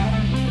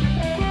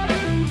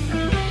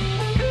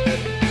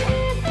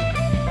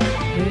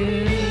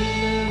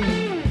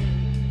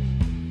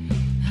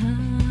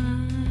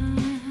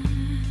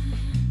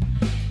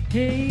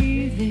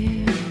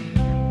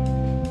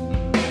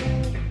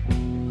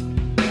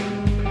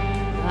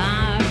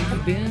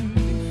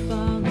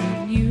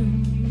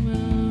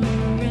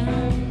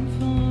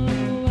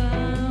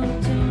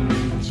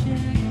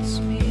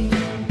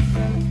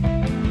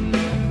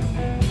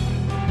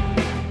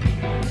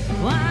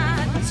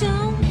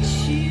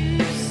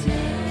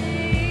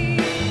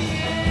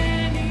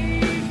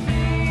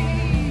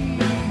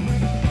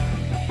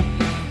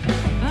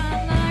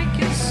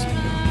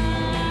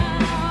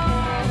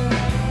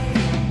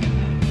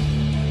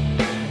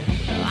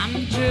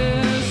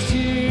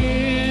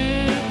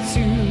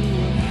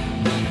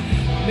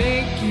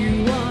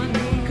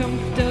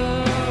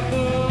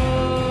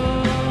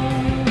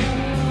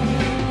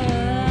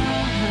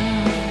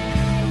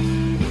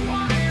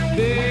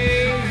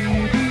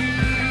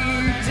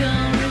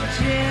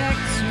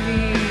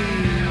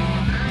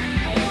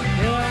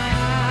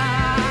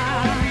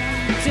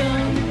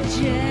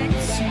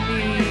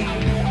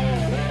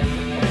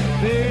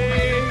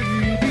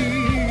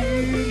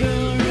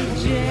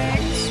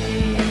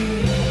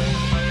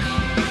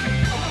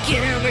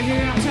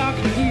 Stranger, I'm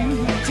talking to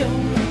you.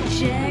 Don't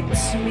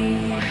reject me.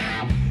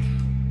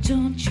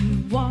 Don't you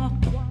walk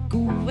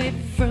away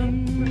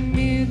from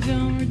me.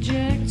 Don't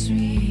reject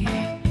me.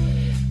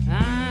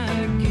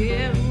 I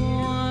get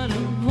what I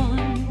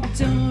want.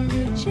 Don't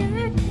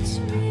reject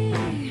me.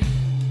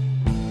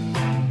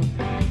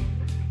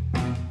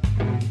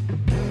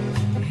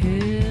 Hello. Hey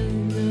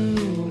there.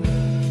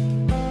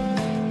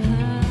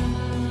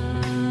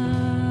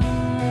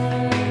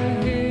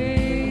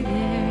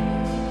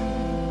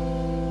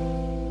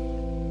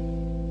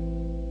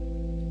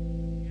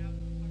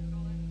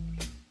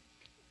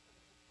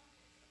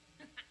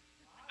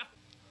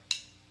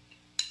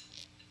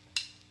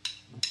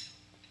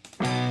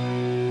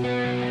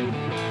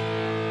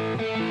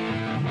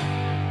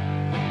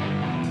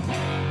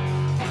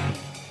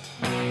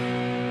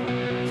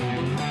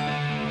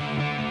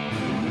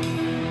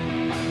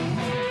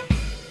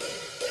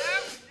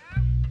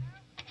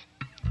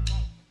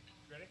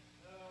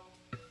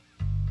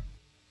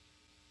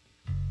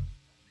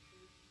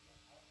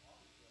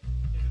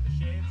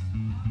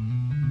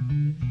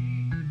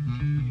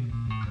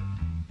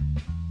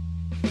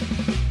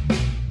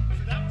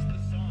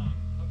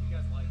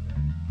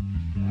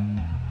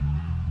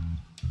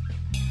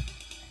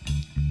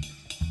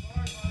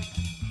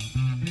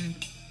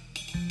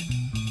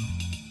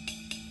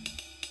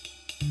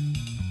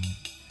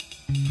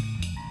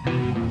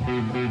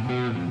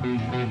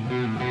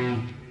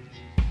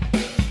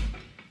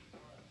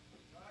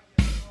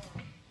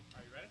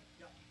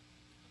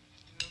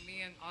 Me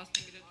and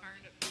Austin get a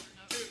turn to turn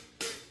up.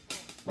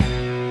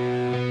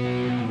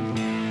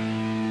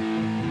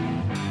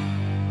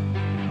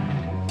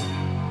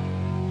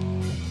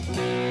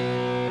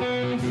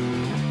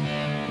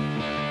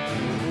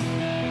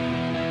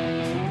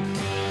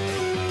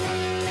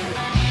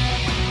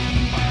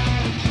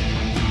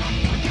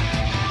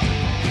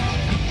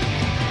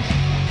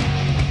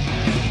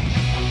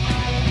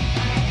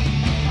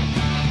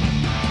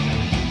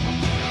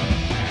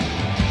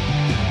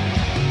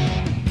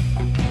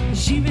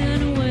 She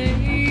ran away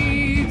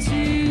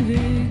to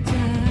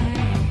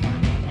die,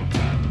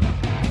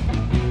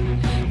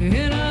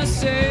 hid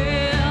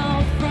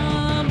herself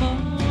from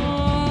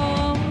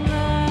all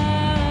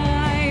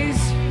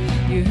lies.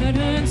 You heard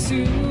her and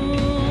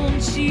soon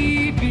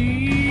she'd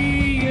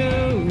be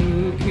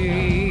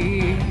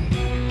okay.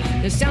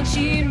 The sound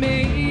she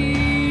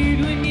made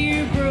when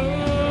you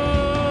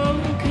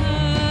broke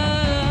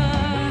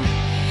her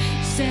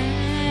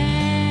sad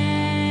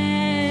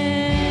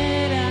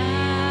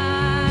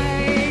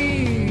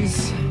eyes,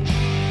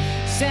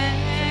 sad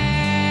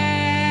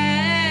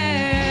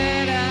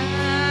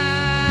eyes.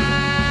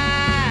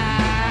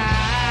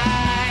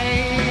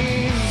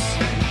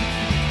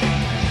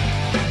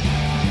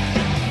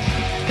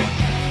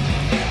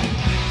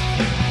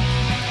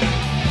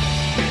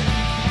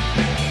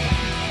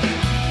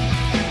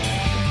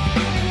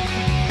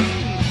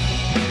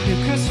 You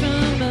crossed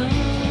from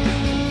underneath.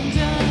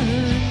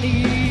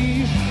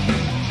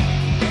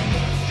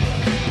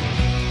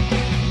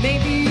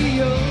 Maybe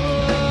your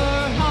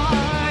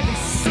heart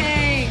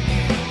sank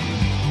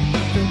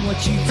from what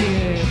you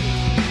did,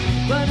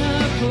 but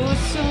her poor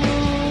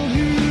soul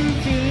who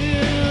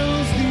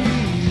feels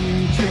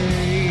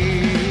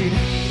betrayed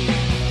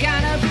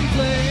got up and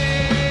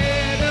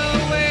fled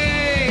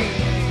away.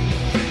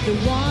 The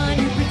one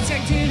who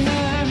protected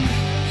her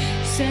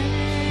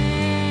sad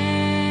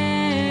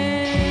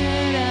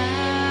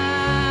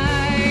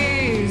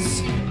eyes,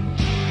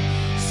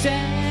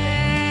 sad eyes.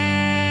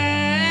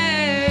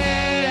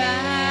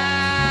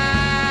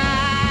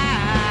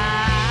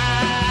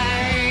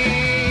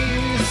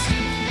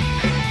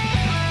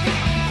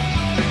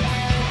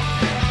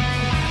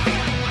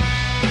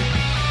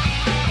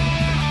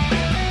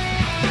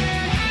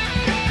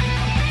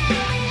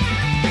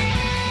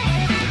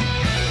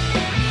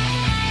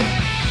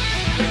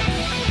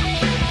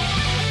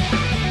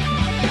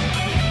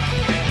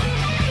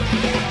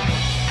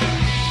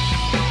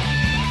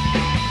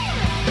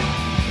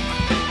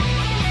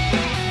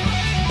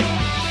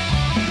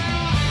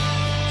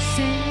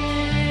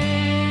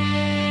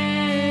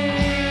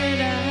 Sad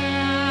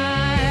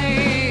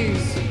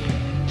eyes,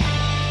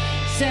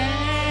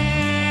 sad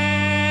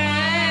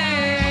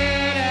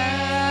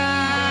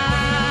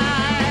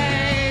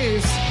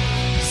eyes,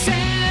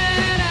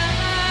 sad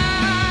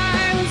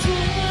eyes,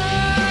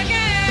 look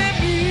at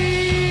me.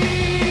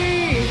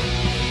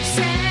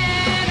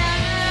 Sad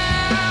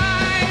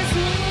eyes,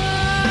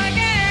 look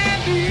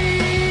at me.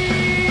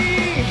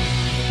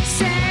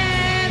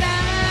 Sad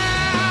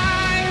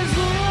eyes,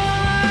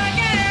 look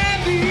at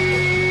me.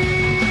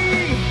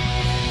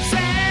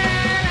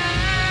 Sad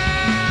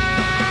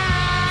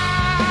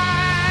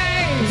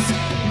eyes,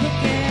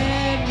 look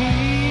at me.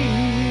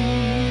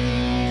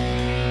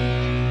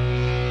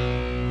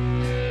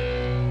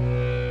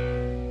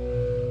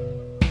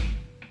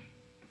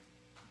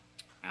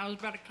 I was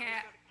about a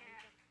cat.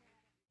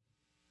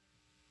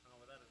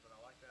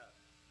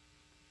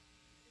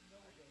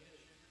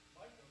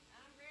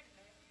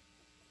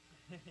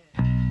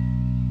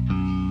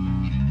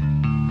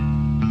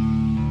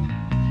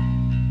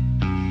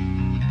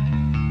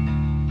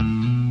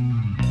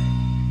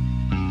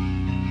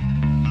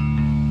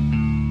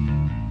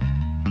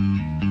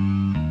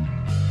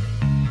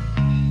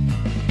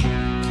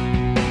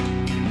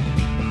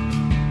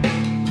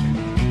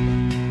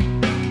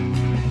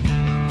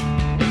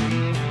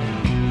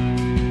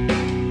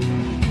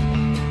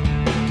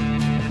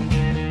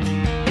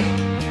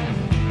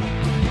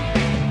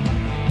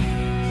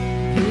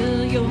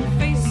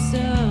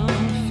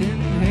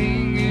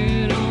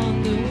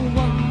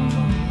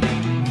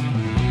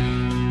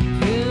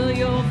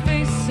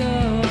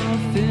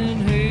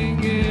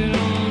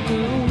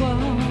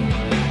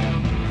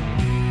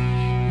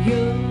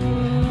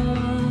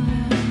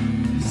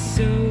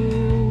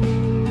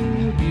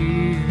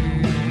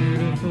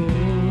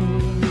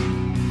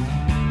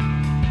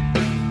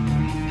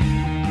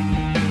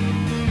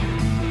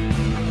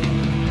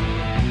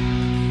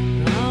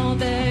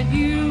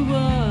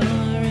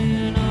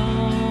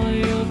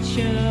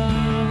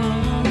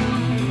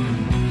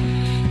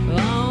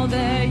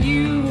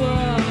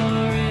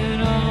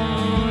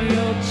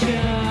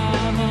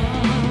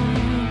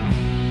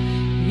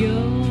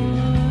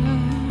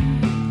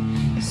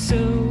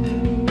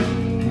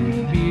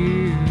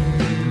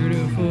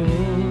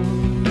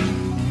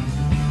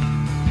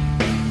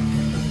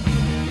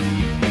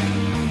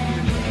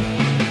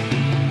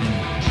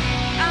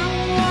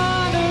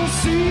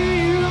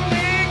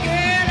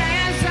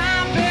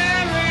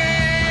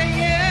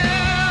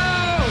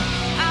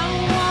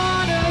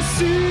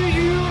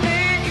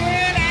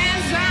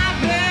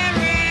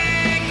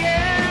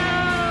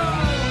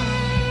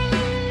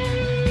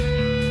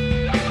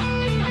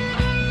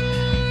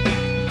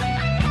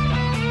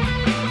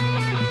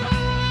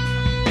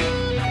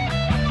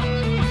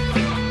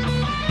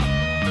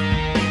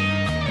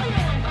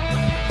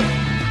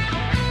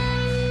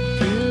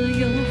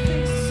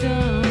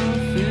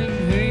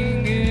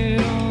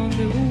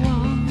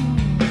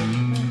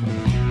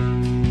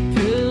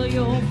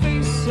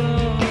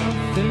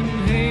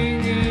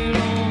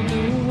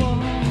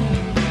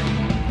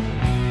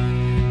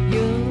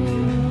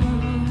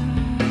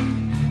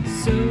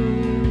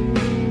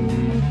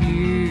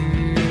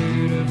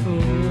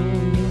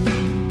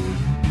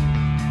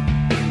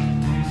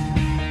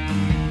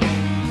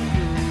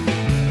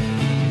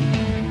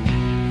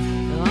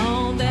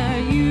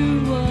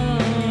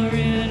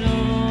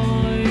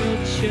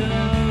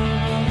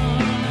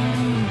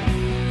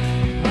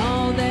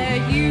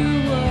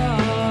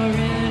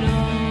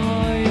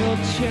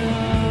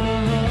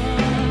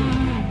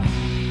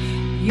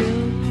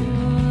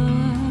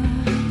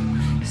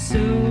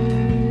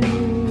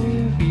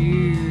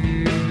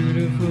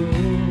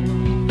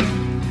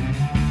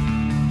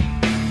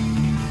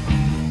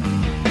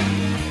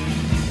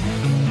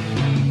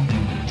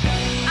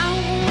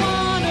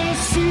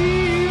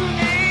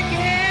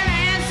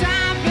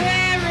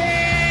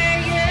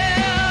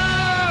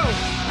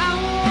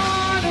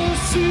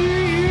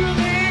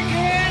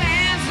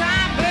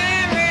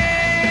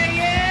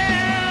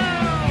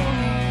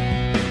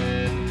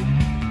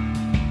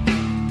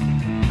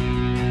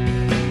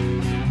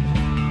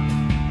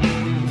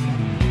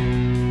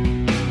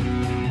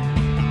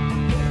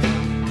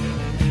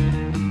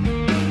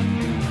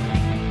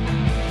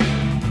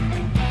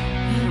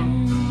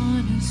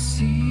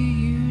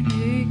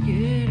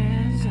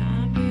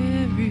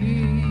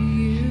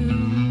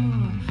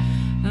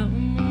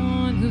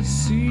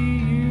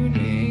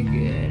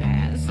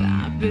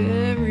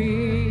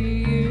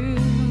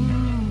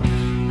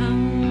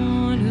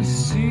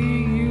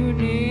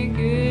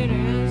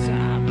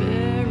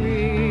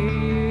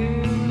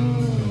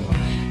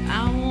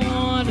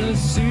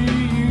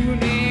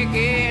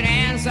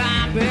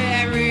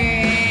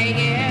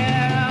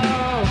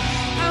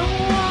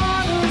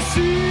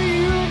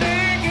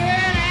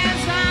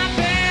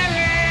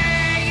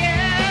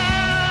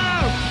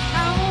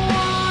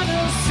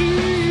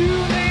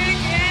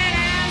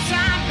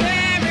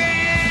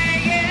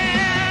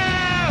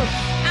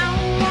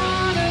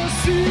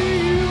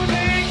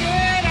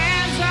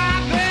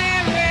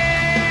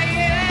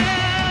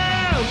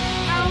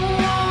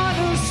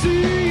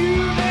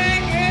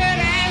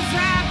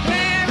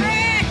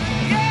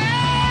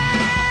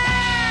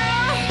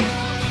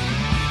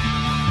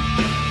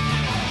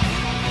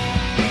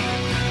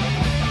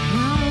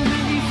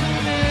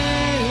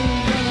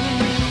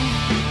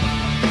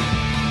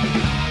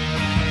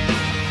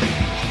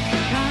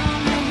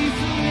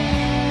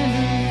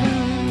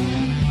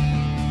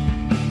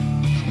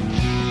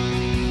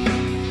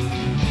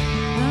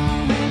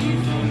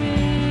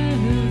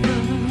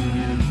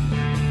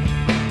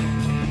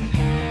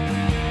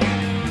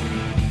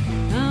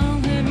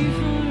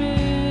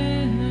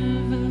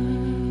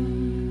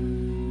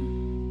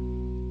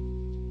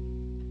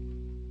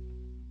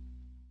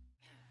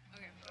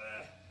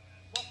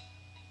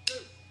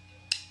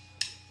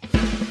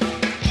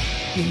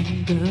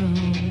 Girl,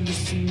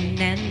 listen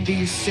and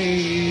be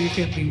safe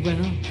and be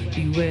well.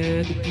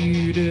 Beware the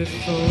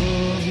beautiful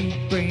who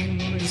bring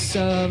the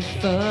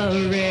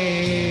suffering.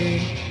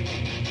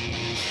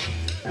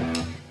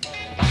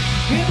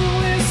 If a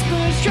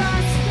whisper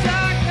strikes the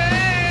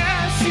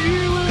darkness, you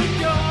with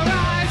your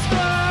eyes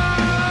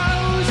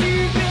closed.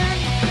 You've been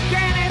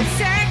granted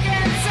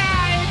second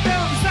sight.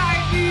 Those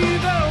like you,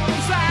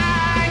 those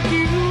like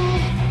you.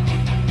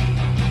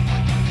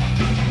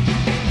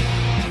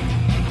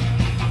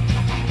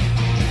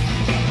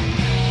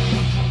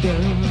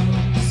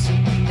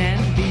 Listen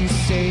and be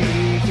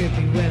safe, if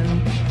you will.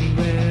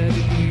 Beware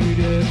the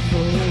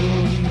beautiful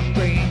who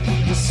bring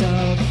the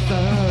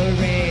suffering.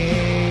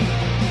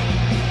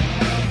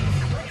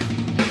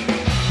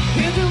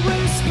 If the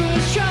whisper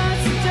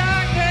shines the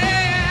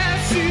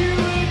darkness, you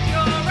with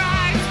your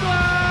eyes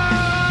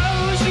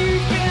closed.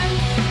 You've been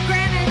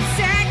granted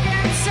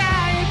second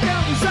sight.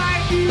 Those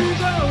like you,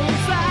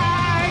 those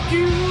like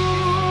you.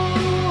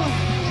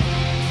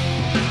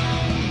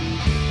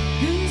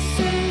 This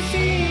is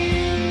the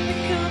end that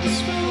comes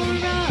for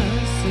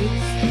us.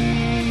 It's the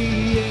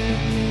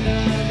end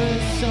of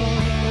us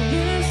all.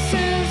 This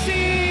is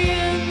the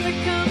end that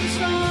comes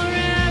for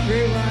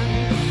everyone.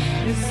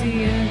 It's the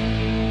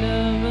end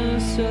of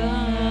us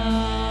all.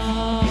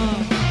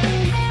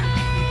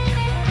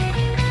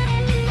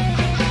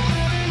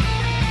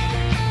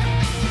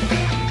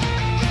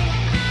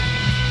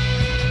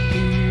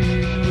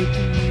 Even with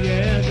the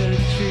other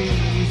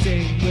trees,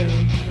 they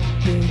will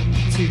bend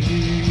to you.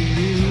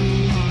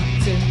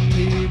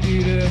 Hauntingly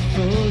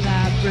beautiful,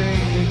 that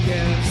bring the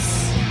gifts.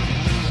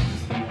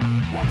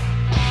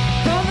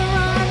 For the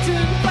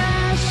rotten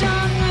flesh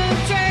on the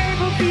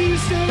table,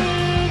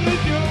 feasting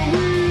with your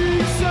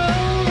weak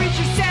soul. Reach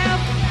yourself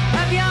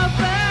of your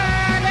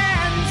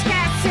burdens,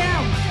 cast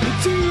them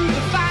into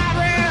the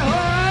fiery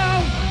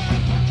hole.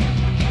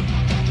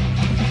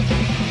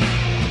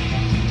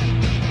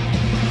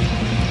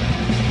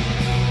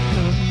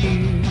 Come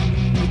in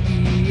with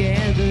the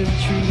other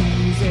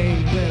trees, they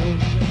will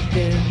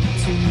bend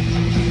to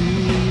you.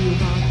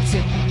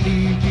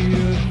 Hauntingly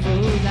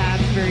beautiful, that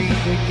bring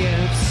the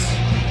gifts.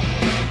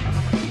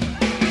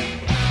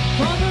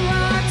 For the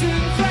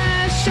rotten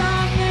flesh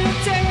on the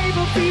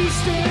table,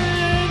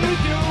 feasting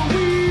with your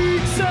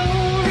weak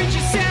soul. Rid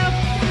yourself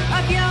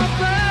of your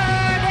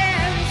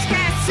burdens,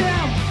 cast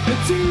them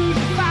into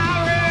the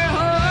fiery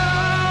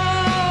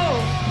hole.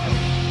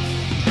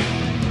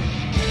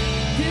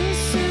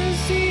 This is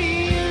the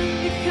end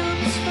that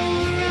comes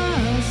for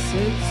us.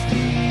 It's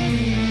the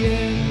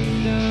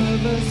end of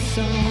us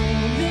all.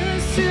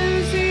 This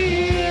is the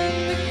end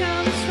that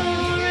comes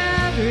for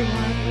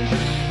everyone.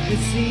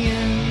 It's the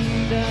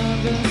end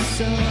of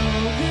us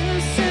all.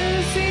 This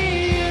is the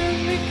end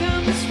that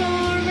comes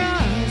for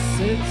us.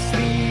 It's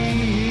the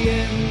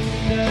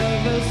end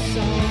of us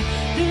all.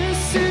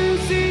 This is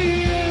the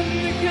end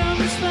that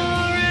comes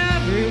for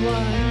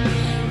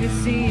everyone. It's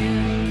the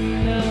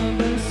end of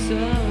us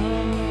all.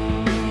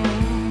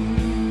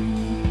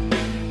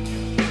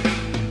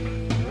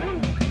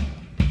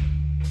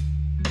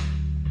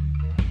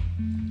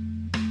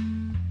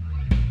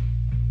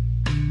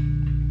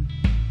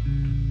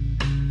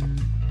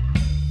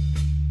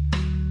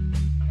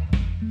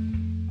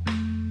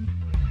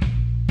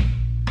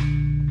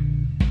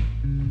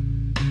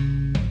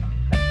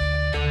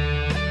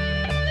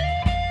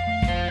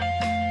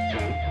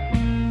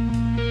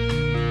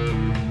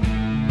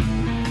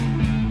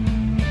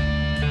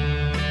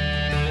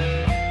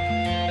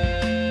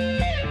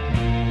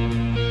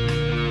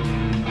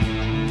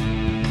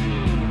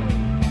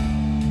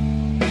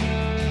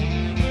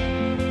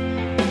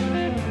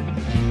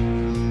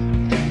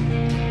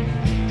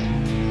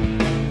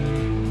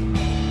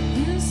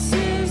 This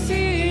is the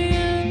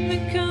end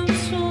that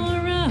comes for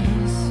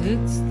us.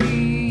 It's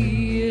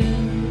the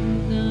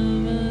end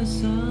of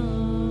us all.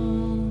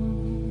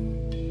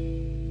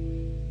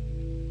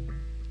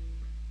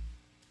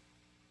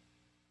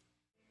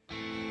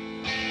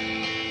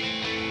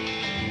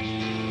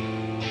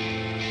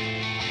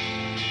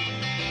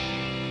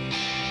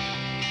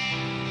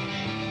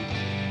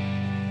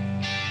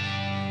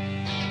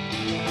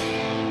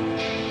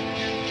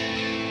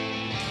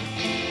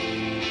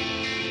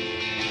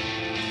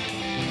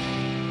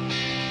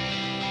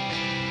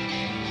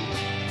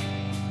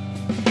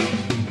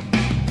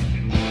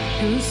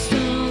 Ghosts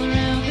all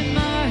around in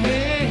my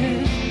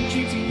head,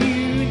 dreams of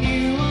you and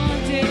you are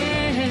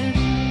dead.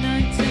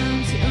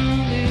 Nighttime's the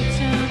only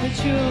time that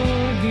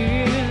you're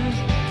here.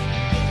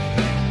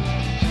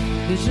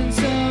 Vision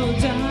so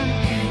dark,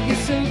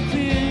 you're so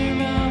clear.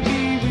 I'll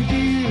be with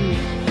you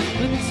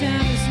when the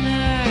time is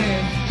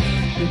nigh.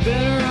 You're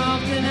better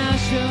off than I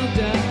shall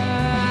die.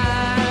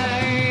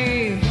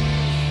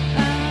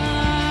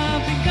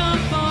 I've been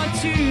gone for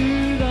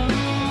too long.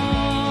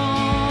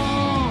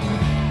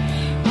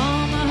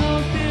 All my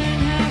hope and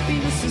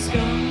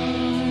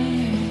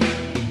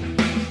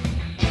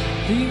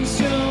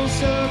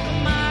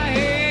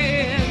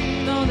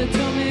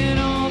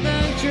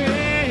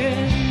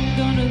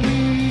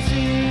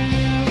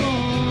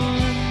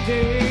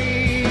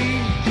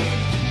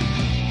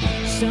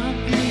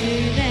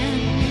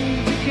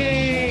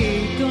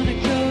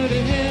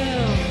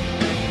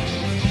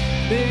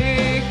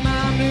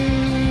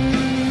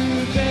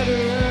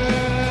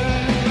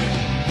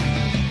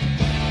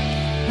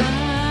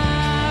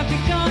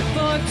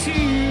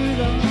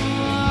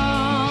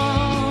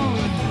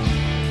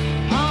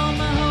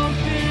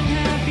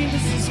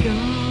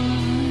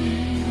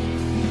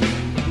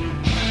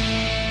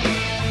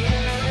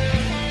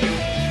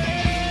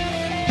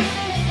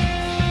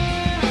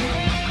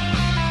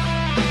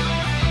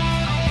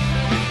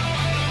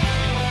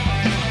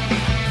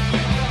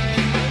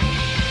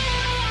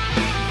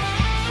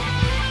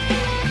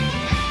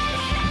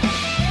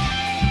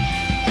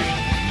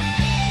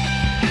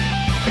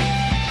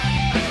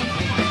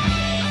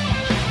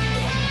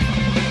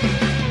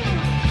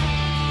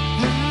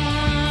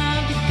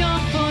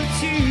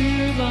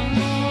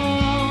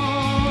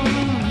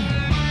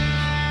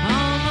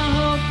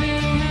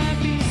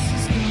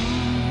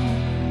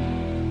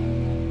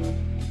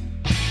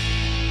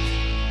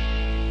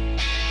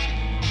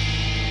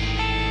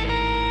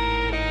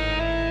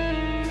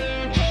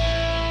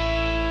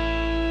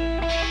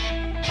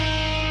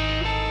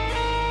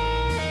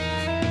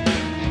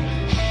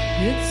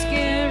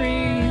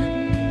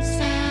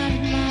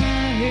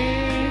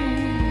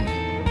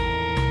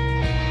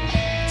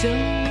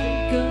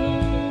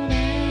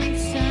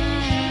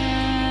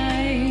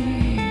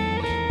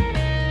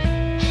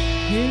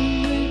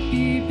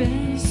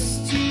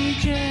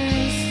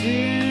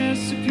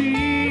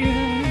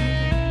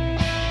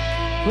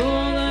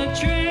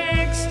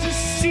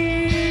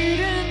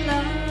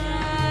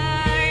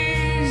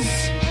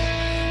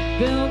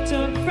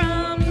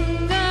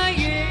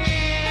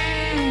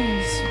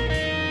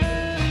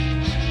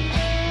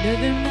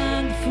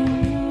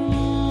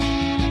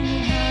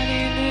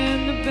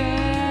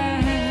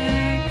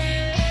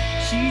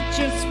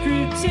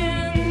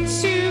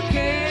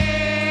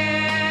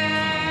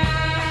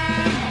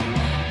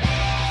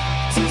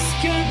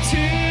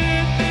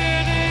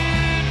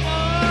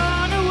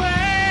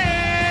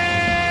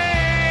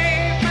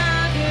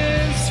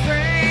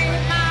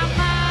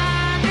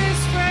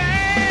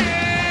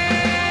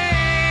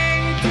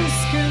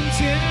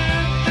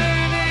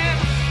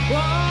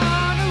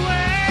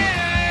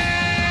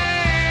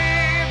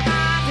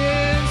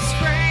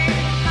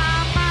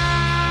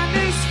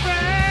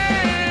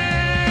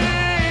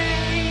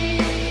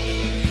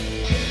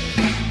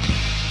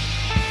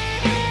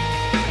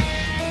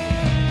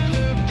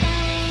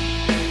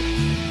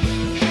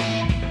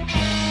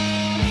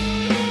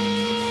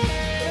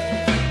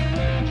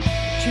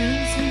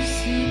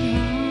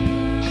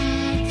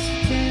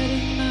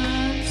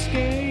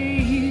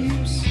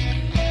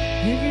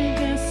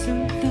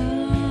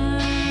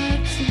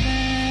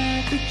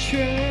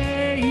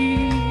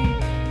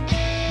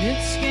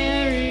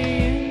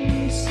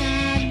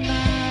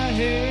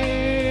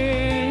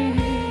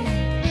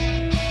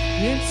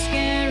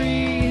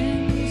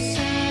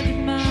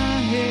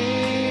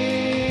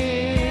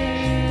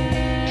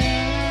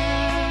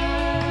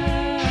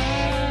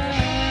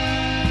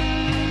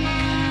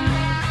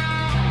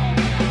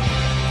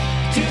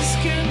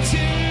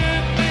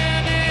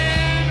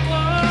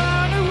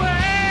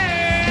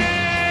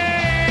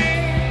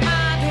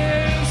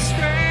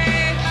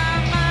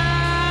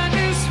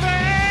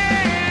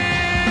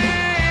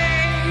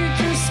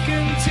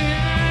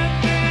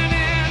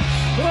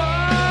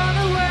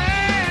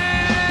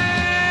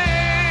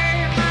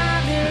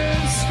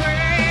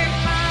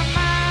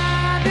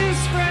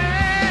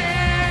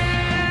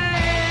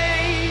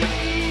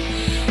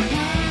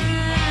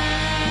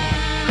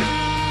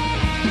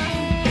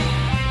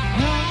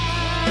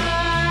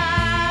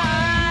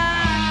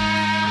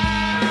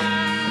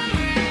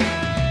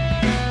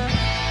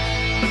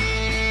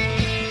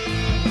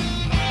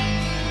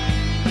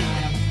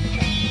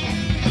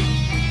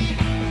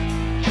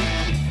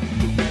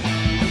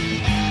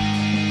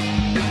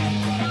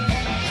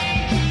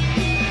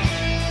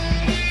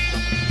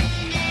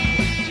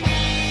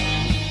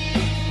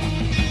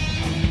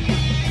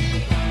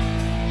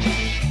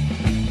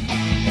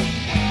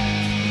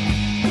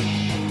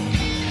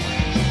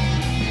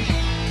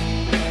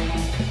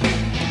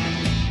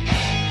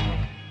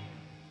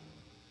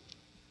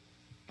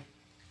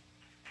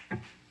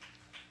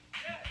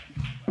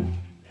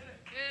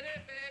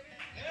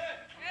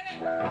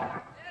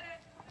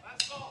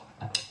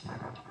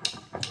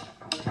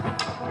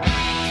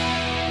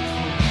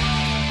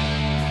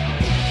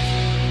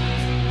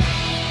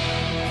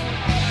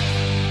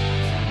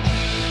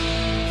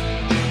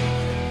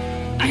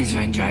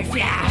wife,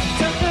 yeah.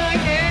 Don't know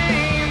your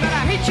name, but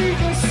I hate you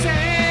the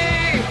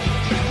same.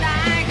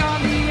 Like all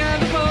the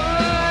other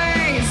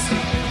boys.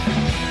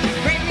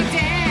 Break me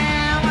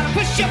down, wanna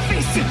push your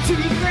face into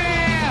the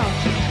ground.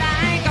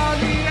 Like all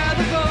the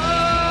other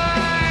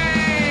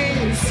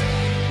boys.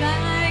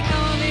 Like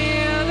all the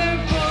other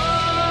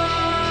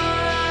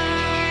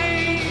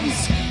boys.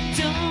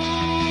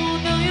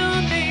 Don't know your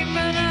name,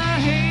 but I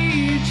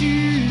hate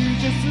you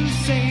just the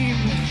same.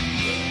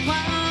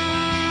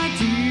 Why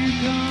do you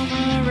come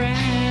around?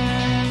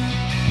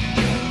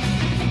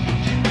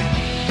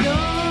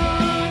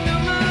 Don't know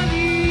my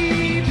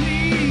need,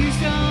 please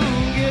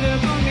don't get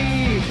up on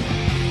me.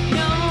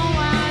 No,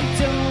 I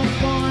don't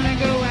wanna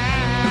go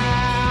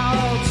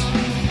out.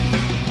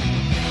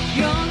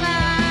 You're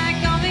like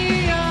all the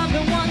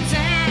other ones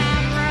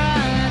I'm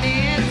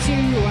running to.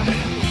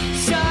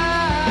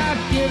 Stop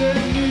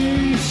giving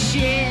me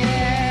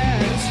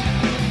shit.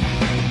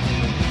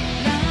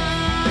 Na,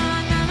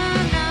 na, na,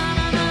 na,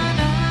 na,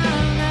 na,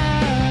 na,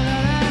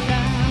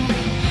 na.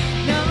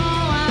 No,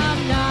 I'm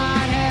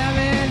not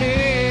having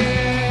it.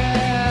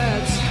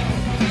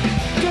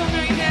 Don't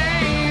know your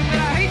name, but I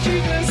hate you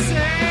the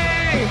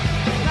same.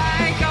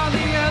 Like all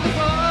the other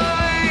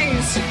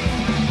boys.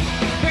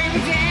 Bring me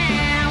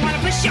down, wanna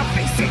push your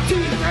face into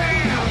the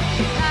ground.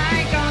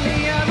 Like all the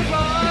other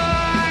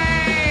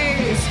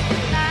boys.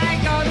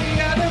 Like all the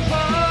other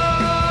boys.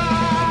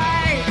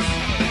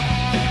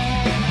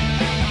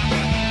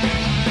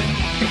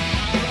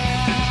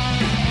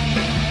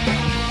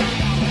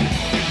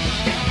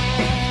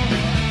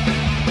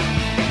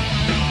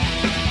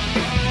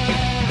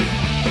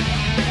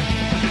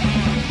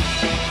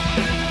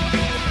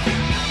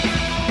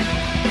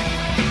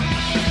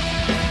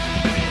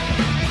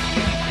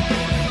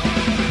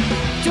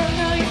 Don't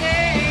know your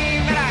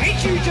name, but I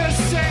hate you just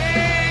the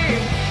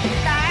same.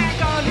 Like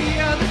all the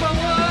other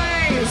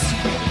boys.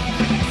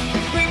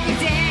 Bring me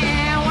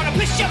down, wanna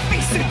push your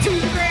face into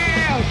the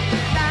ground.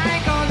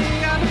 Like all the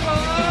other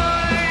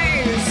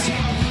boys.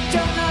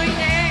 Don't know your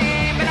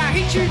name, but I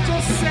hate you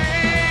just the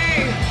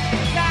same.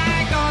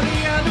 Like all the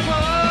other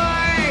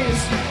boys.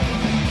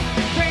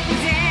 Bring me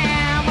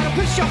down, wanna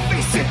push your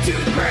face into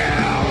the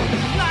ground.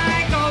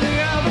 Like all the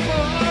other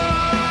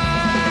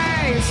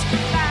boys.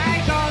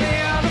 Like all the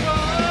other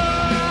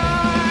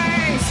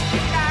boys.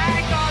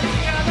 Like all the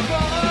other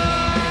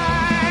boys.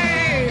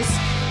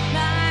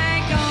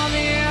 Like all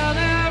the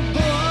other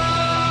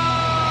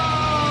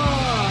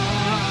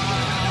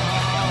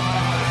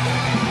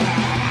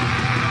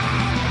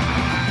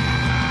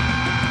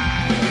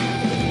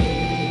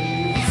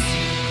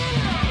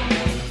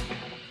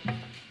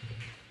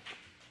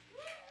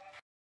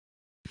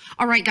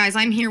All right, guys,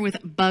 I'm here with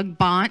Bug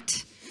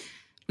Bot.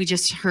 We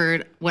just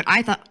heard what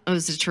I thought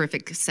was a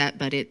terrific set,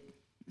 but it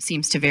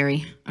seems to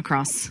vary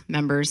across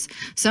members.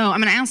 So I'm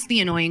going to ask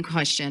the annoying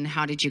question: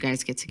 how did you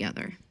guys get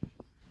together?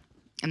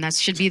 And that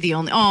should be the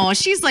only. Oh,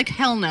 she's like,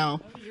 hell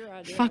no.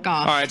 Fuck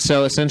off. All right,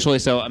 so essentially,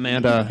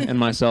 Amanda and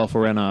myself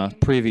were in a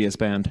previous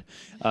band.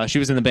 She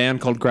was in the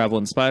band called Gravel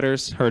and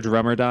Spiders. Her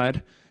drummer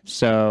died.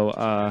 So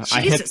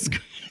Jesus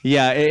Christ.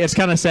 Yeah, it's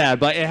kind of sad,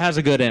 but it has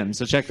a good end.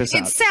 So check this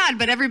out. It's sad,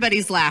 but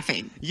everybody's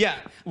laughing. Yeah.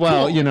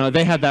 Well, Cool.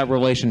 They had that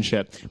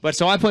relationship. But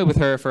so I played with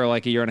her for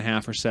like a year and a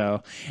half or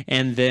so.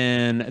 And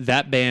then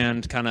that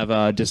band kind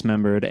of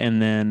dismembered.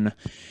 And then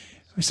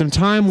some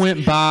time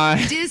went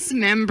by.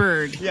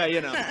 Dismembered. Yeah,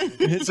 no.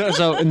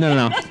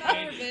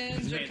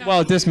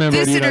 Well,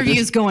 dismembered. This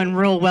interview's going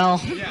real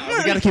well. Yeah,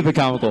 we got to keep it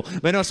comical.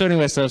 But no, so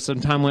anyway, so some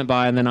time went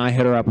by, and then I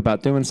hit her up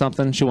about doing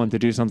something. She wanted to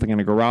do something in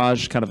a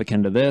garage, kind of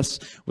akin to this,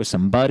 with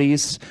some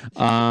buddies.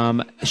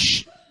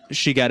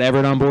 She got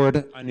Everett on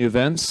board. I knew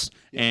Vince,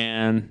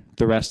 and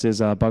the rest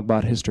is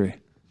Bugbot history.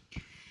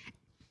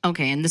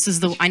 Okay, and this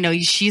is I know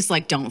she's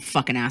like, don't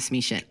fucking ask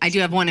me shit. I do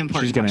have one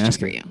important question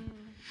for you.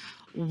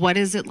 What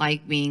is it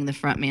like being the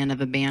front man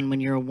of a band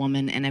when you're a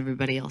woman and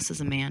everybody else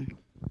is a man?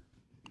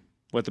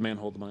 Let the man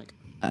hold the mic.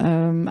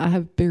 I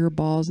have bigger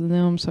balls than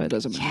them, so it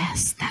doesn't matter.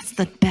 Yes, that's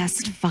the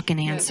best fucking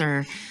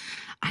answer.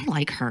 I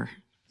like her.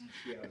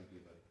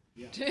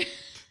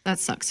 That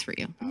sucks for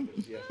you.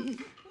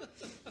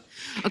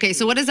 Okay,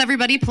 so what does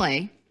everybody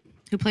play?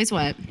 Who plays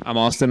what? I'm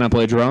Austin. I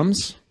play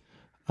drums.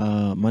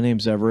 My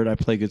name's Everett. I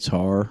play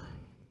guitar.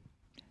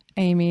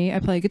 Amy, I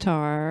play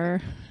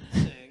guitar.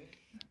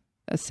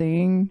 I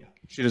sing.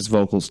 She does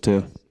vocals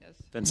too.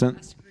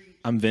 Vincent?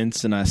 I'm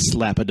Vince, and I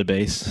slap at the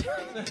bass.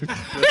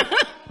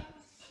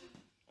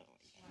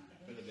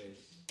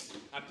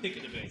 I pick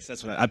at the bass.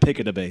 That's what I pick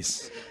at the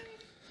bass.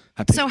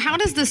 So how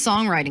does the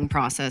songwriting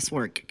process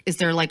work? Is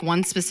there like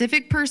one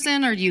specific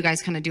person, or do you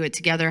guys kind of do it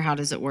together? How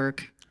does it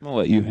work? I'll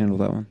let you handle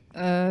that one.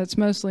 It's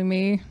mostly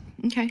me.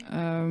 Okay.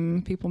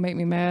 People make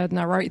me mad, and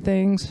I write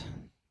things.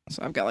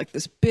 So I've got like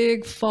this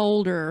big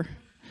folder,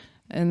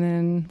 and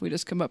then we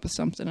just come up with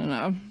something, and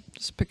I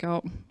just pick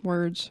out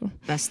words.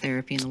 Best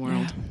therapy in the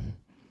world.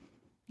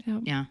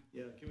 Yeah.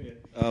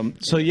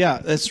 So yeah,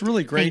 that's a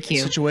really great Thank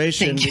you.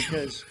 situation Thank you.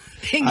 because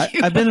Thank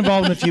you. I've been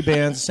involved in a few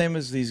bands, same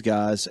as these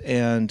guys,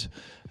 and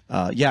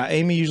yeah,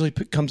 Amy usually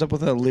comes up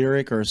with a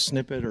lyric or a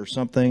snippet or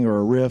something or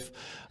a riff,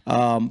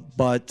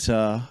 but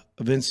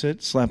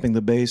Vincent slapping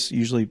the bass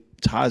usually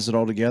ties it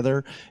all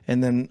together,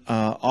 and then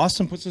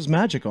Austin puts his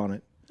magic on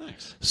it.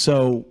 Nice.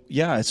 So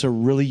yeah, it's a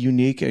really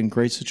unique and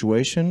great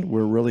situation.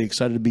 We're really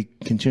excited to be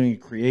continuing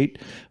to create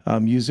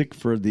music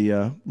for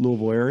the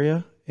Louisville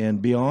area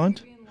and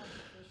beyond.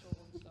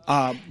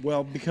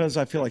 Well, because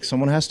I feel like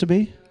someone has to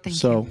be.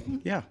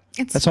 Yeah,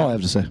 that's all I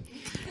have to say.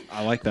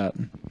 I like that.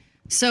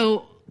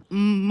 So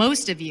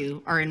most of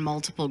you are in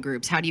multiple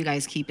groups. How do you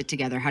guys keep it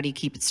together? How do you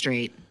keep it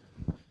straight?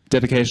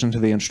 Dedication to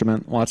the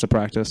instrument, lots of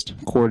practice,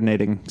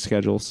 coordinating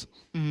schedules.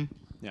 Mm-hmm.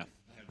 Yeah,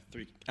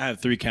 I have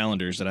three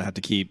calendars that I have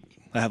to keep.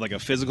 I have like a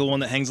physical one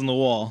that hangs on the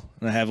wall,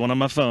 and I have one on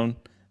my phone,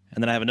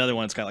 and then I have another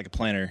one that's got like a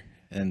planner,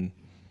 and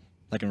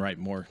I can write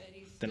more.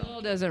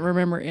 Still doesn't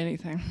remember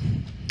anything.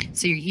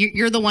 So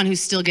you're the one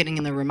who's still getting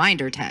in the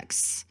reminder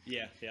texts.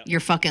 Yeah. You're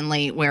fucking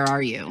late. Where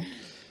are you?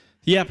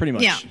 Yeah, pretty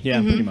much.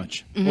 Yeah. Pretty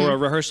much. Mm-hmm. Or a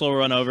rehearsal will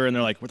run over, and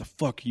they're like, "Where the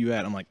fuck are you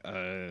at?" I'm like,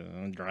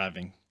 "I'm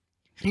driving."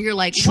 And you're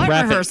like, Traffic.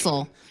 what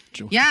rehearsal?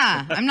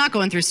 Yeah, I'm not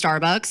going through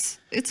Starbucks.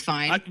 It's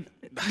fine.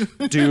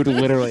 Dude,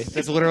 literally.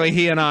 That's literally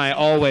he and I,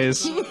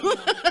 always.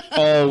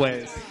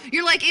 Always.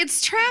 You're like,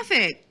 it's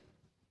traffic.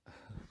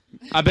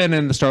 I've been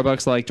in the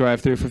Starbucks like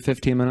drive-through for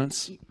 15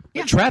 minutes.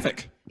 Yeah.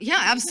 Traffic. Yeah,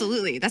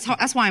 absolutely. That's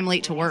why I'm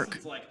late to work.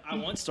 It's like, I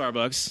want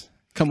Starbucks.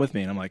 Come with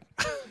me. And I'm like,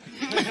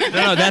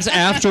 No, that's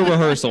after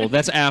rehearsal.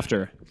 That's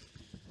after.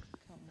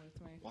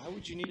 why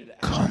would you need it?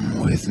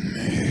 Come with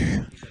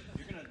me.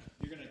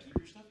 You're gonna keep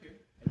your stuff here.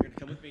 You're gonna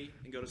come with me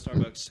and go to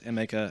Starbucks and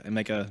make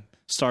a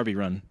Starby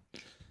run.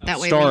 That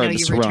way we know you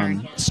Starbs return.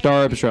 run.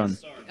 Starbs run.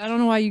 I don't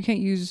know why you can't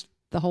use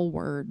the whole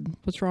word.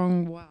 What's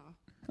wrong? Wow.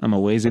 I'm a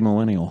lazy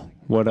millennial.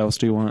 What else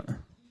do you want?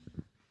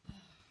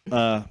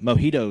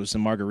 Mojitos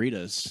and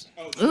margaritas.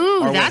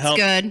 Ooh, Or that's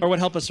good. Or what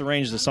help us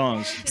arrange the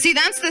songs. See,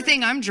 that's the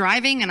thing. I'm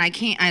driving and I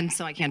can't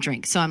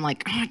drink. So I'm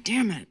like, oh,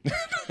 damn it.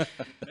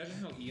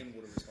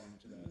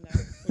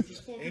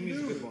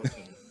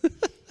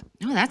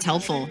 No, that's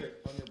helpful.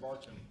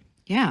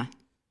 Yeah.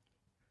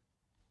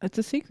 It's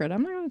a secret.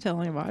 I'm not going to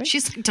tell anybody.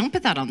 She's like, don't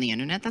put that on the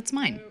internet. That's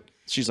mine.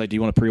 She's like, "Do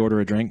you want to pre-order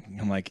a drink?"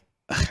 I'm like,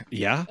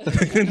 "Yeah."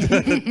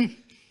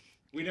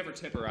 We never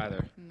tip her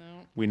either. No.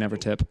 We never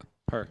tip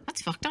her.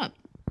 That's fucked up.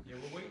 Yeah,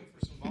 we're waiting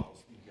for some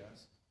bottles from you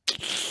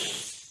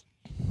guys.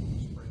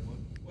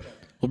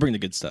 We'll bring the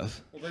good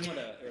stuff. We'll bring one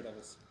to Air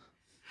Devils.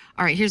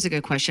 All right, here's a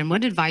good question.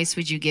 What advice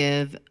would you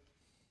give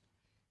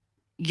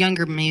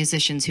younger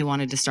musicians who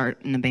wanted to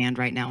start in a band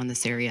right now in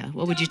this area?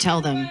 What would you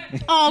tell them?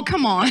 Oh,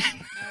 come on.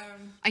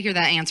 I hear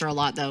that answer a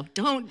lot, though.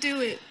 Don't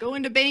do it. Go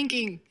into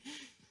banking.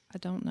 I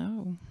don't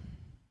know.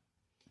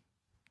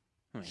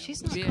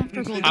 She's not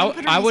comfortable. Don't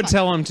put her I on the would spot.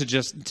 tell him to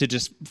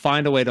just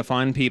find a way to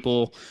find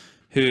people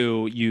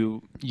who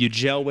you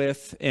gel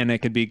with, and it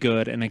could be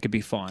good and it could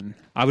be fun.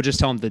 I would just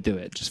tell him to do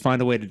it. Just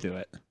find a way to do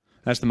it.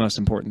 That's the most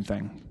important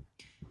thing.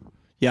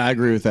 Yeah, I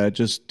agree with that.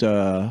 Just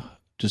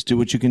do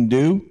what you can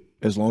do.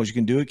 As long as you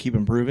can do it, keep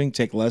improving.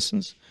 Take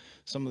lessons.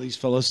 Some of these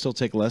fellows still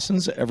take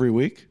lessons every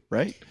week,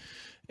 right?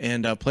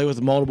 And play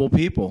with multiple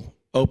people.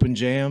 Open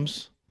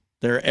jams.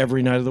 They're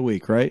every night of the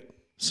week, right?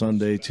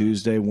 Sunday,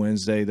 Tuesday,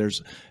 Wednesday.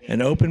 There's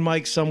an open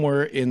mic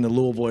somewhere in the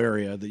Louisville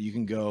area that you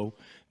can go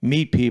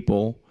meet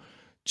people,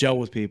 gel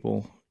with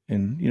people,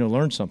 and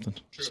learn something.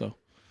 True. So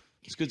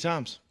it's good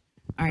times.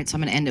 All right, so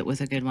I'm going to end it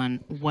with a good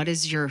one. What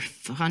is your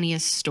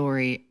funniest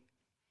story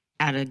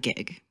at a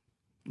gig?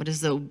 What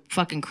is the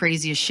fucking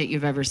craziest shit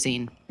you've ever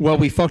seen? Well,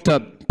 we fucked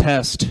up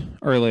Pest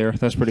earlier.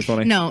 That's pretty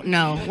funny. No,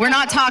 we're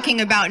not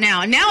talking about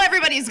now. Now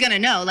everybody's going to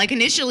know. Like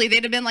initially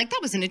they'd have been like, that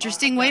was an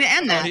interesting way to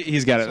end that.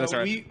 He's got it. That's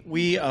right.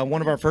 We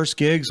one of our first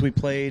gigs we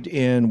played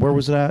in, where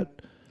was it at?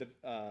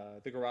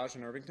 The garage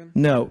in Irvington?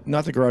 No,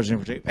 not the garage in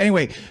Irvington.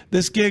 Anyway,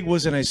 this gig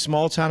was in a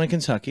small town in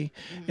Kentucky,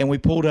 and we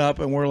pulled up,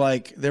 and we're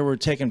like, they were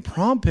taking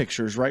prom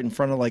pictures right in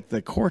front of like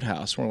the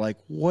courthouse. We're like,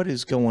 what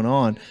is going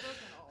on?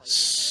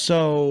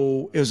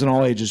 So it was an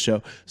all ages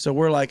show. So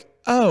we're like,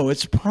 oh,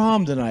 it's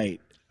prom tonight.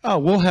 Oh,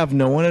 we'll have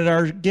no one at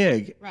our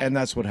gig, and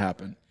that's what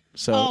happened.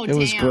 So it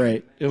was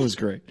great. It was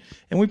great,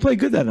 and we played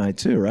good that night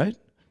too, right?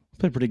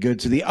 Played pretty good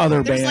to the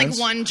other There's bands.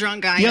 like one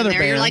drunk guy The in other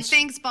there. You're like, bands.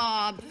 thanks,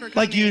 Bob, for coming.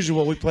 Like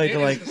usual, we played to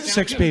like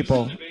 6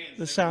 people.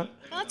 The sound.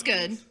 Well, that's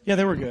good. Yeah,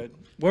 they were good.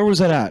 Where was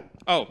that at?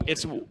 Oh,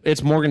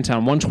 it's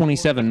Morgantown,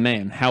 127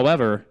 Main.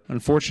 However,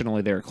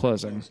 unfortunately, they're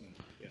closing.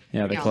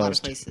 Yeah, they Yeah, a lot of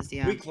closed. places,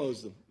 yeah. We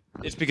closed them.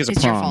 It's because of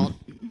It's your prom. fault.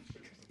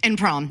 And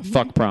prom.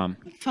 Fuck prom.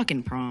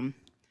 Fucking prom.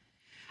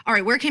 All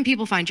right, where can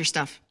people find your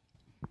stuff?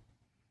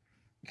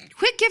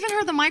 Quit giving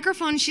her the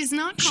microphone. She's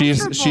not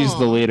comfortable. She's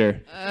the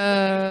leader.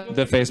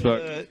 The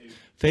Facebook.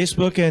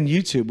 Facebook and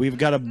YouTube. We've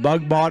got a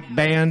Bugbot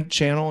Band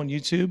channel on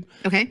YouTube.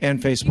 Okay.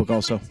 And Facebook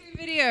also.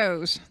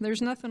 Videos.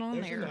 There's nothing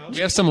on there. We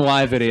have some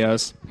live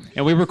videos,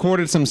 and we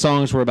recorded some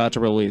songs we're about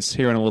to release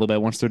here in a little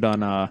bit once they're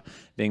done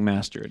being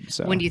mastered.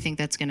 So When do you think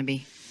that's going to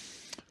be?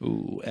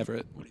 Ooh,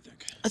 Everett, what do you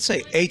think? I'd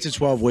say 8 to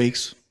 12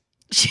 weeks.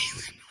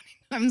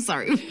 I'm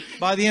sorry.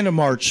 By the end of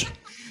March.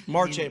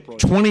 April.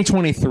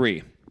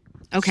 2023.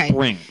 Okay.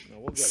 Spring.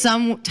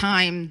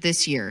 Sometime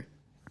this year.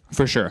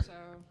 For sure.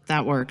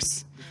 That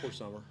works. Before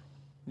summer.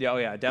 Yeah, oh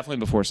yeah, definitely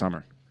before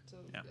summer.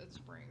 It's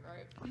spring,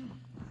 right?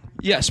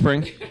 Yeah,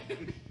 spring.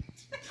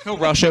 He'll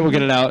rush it. We'll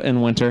get it out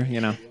in winter,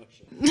 you know.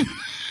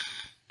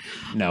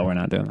 No, we're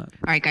not doing that.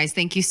 All right, guys.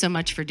 Thank you so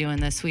much for doing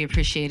this. We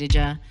appreciated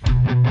you.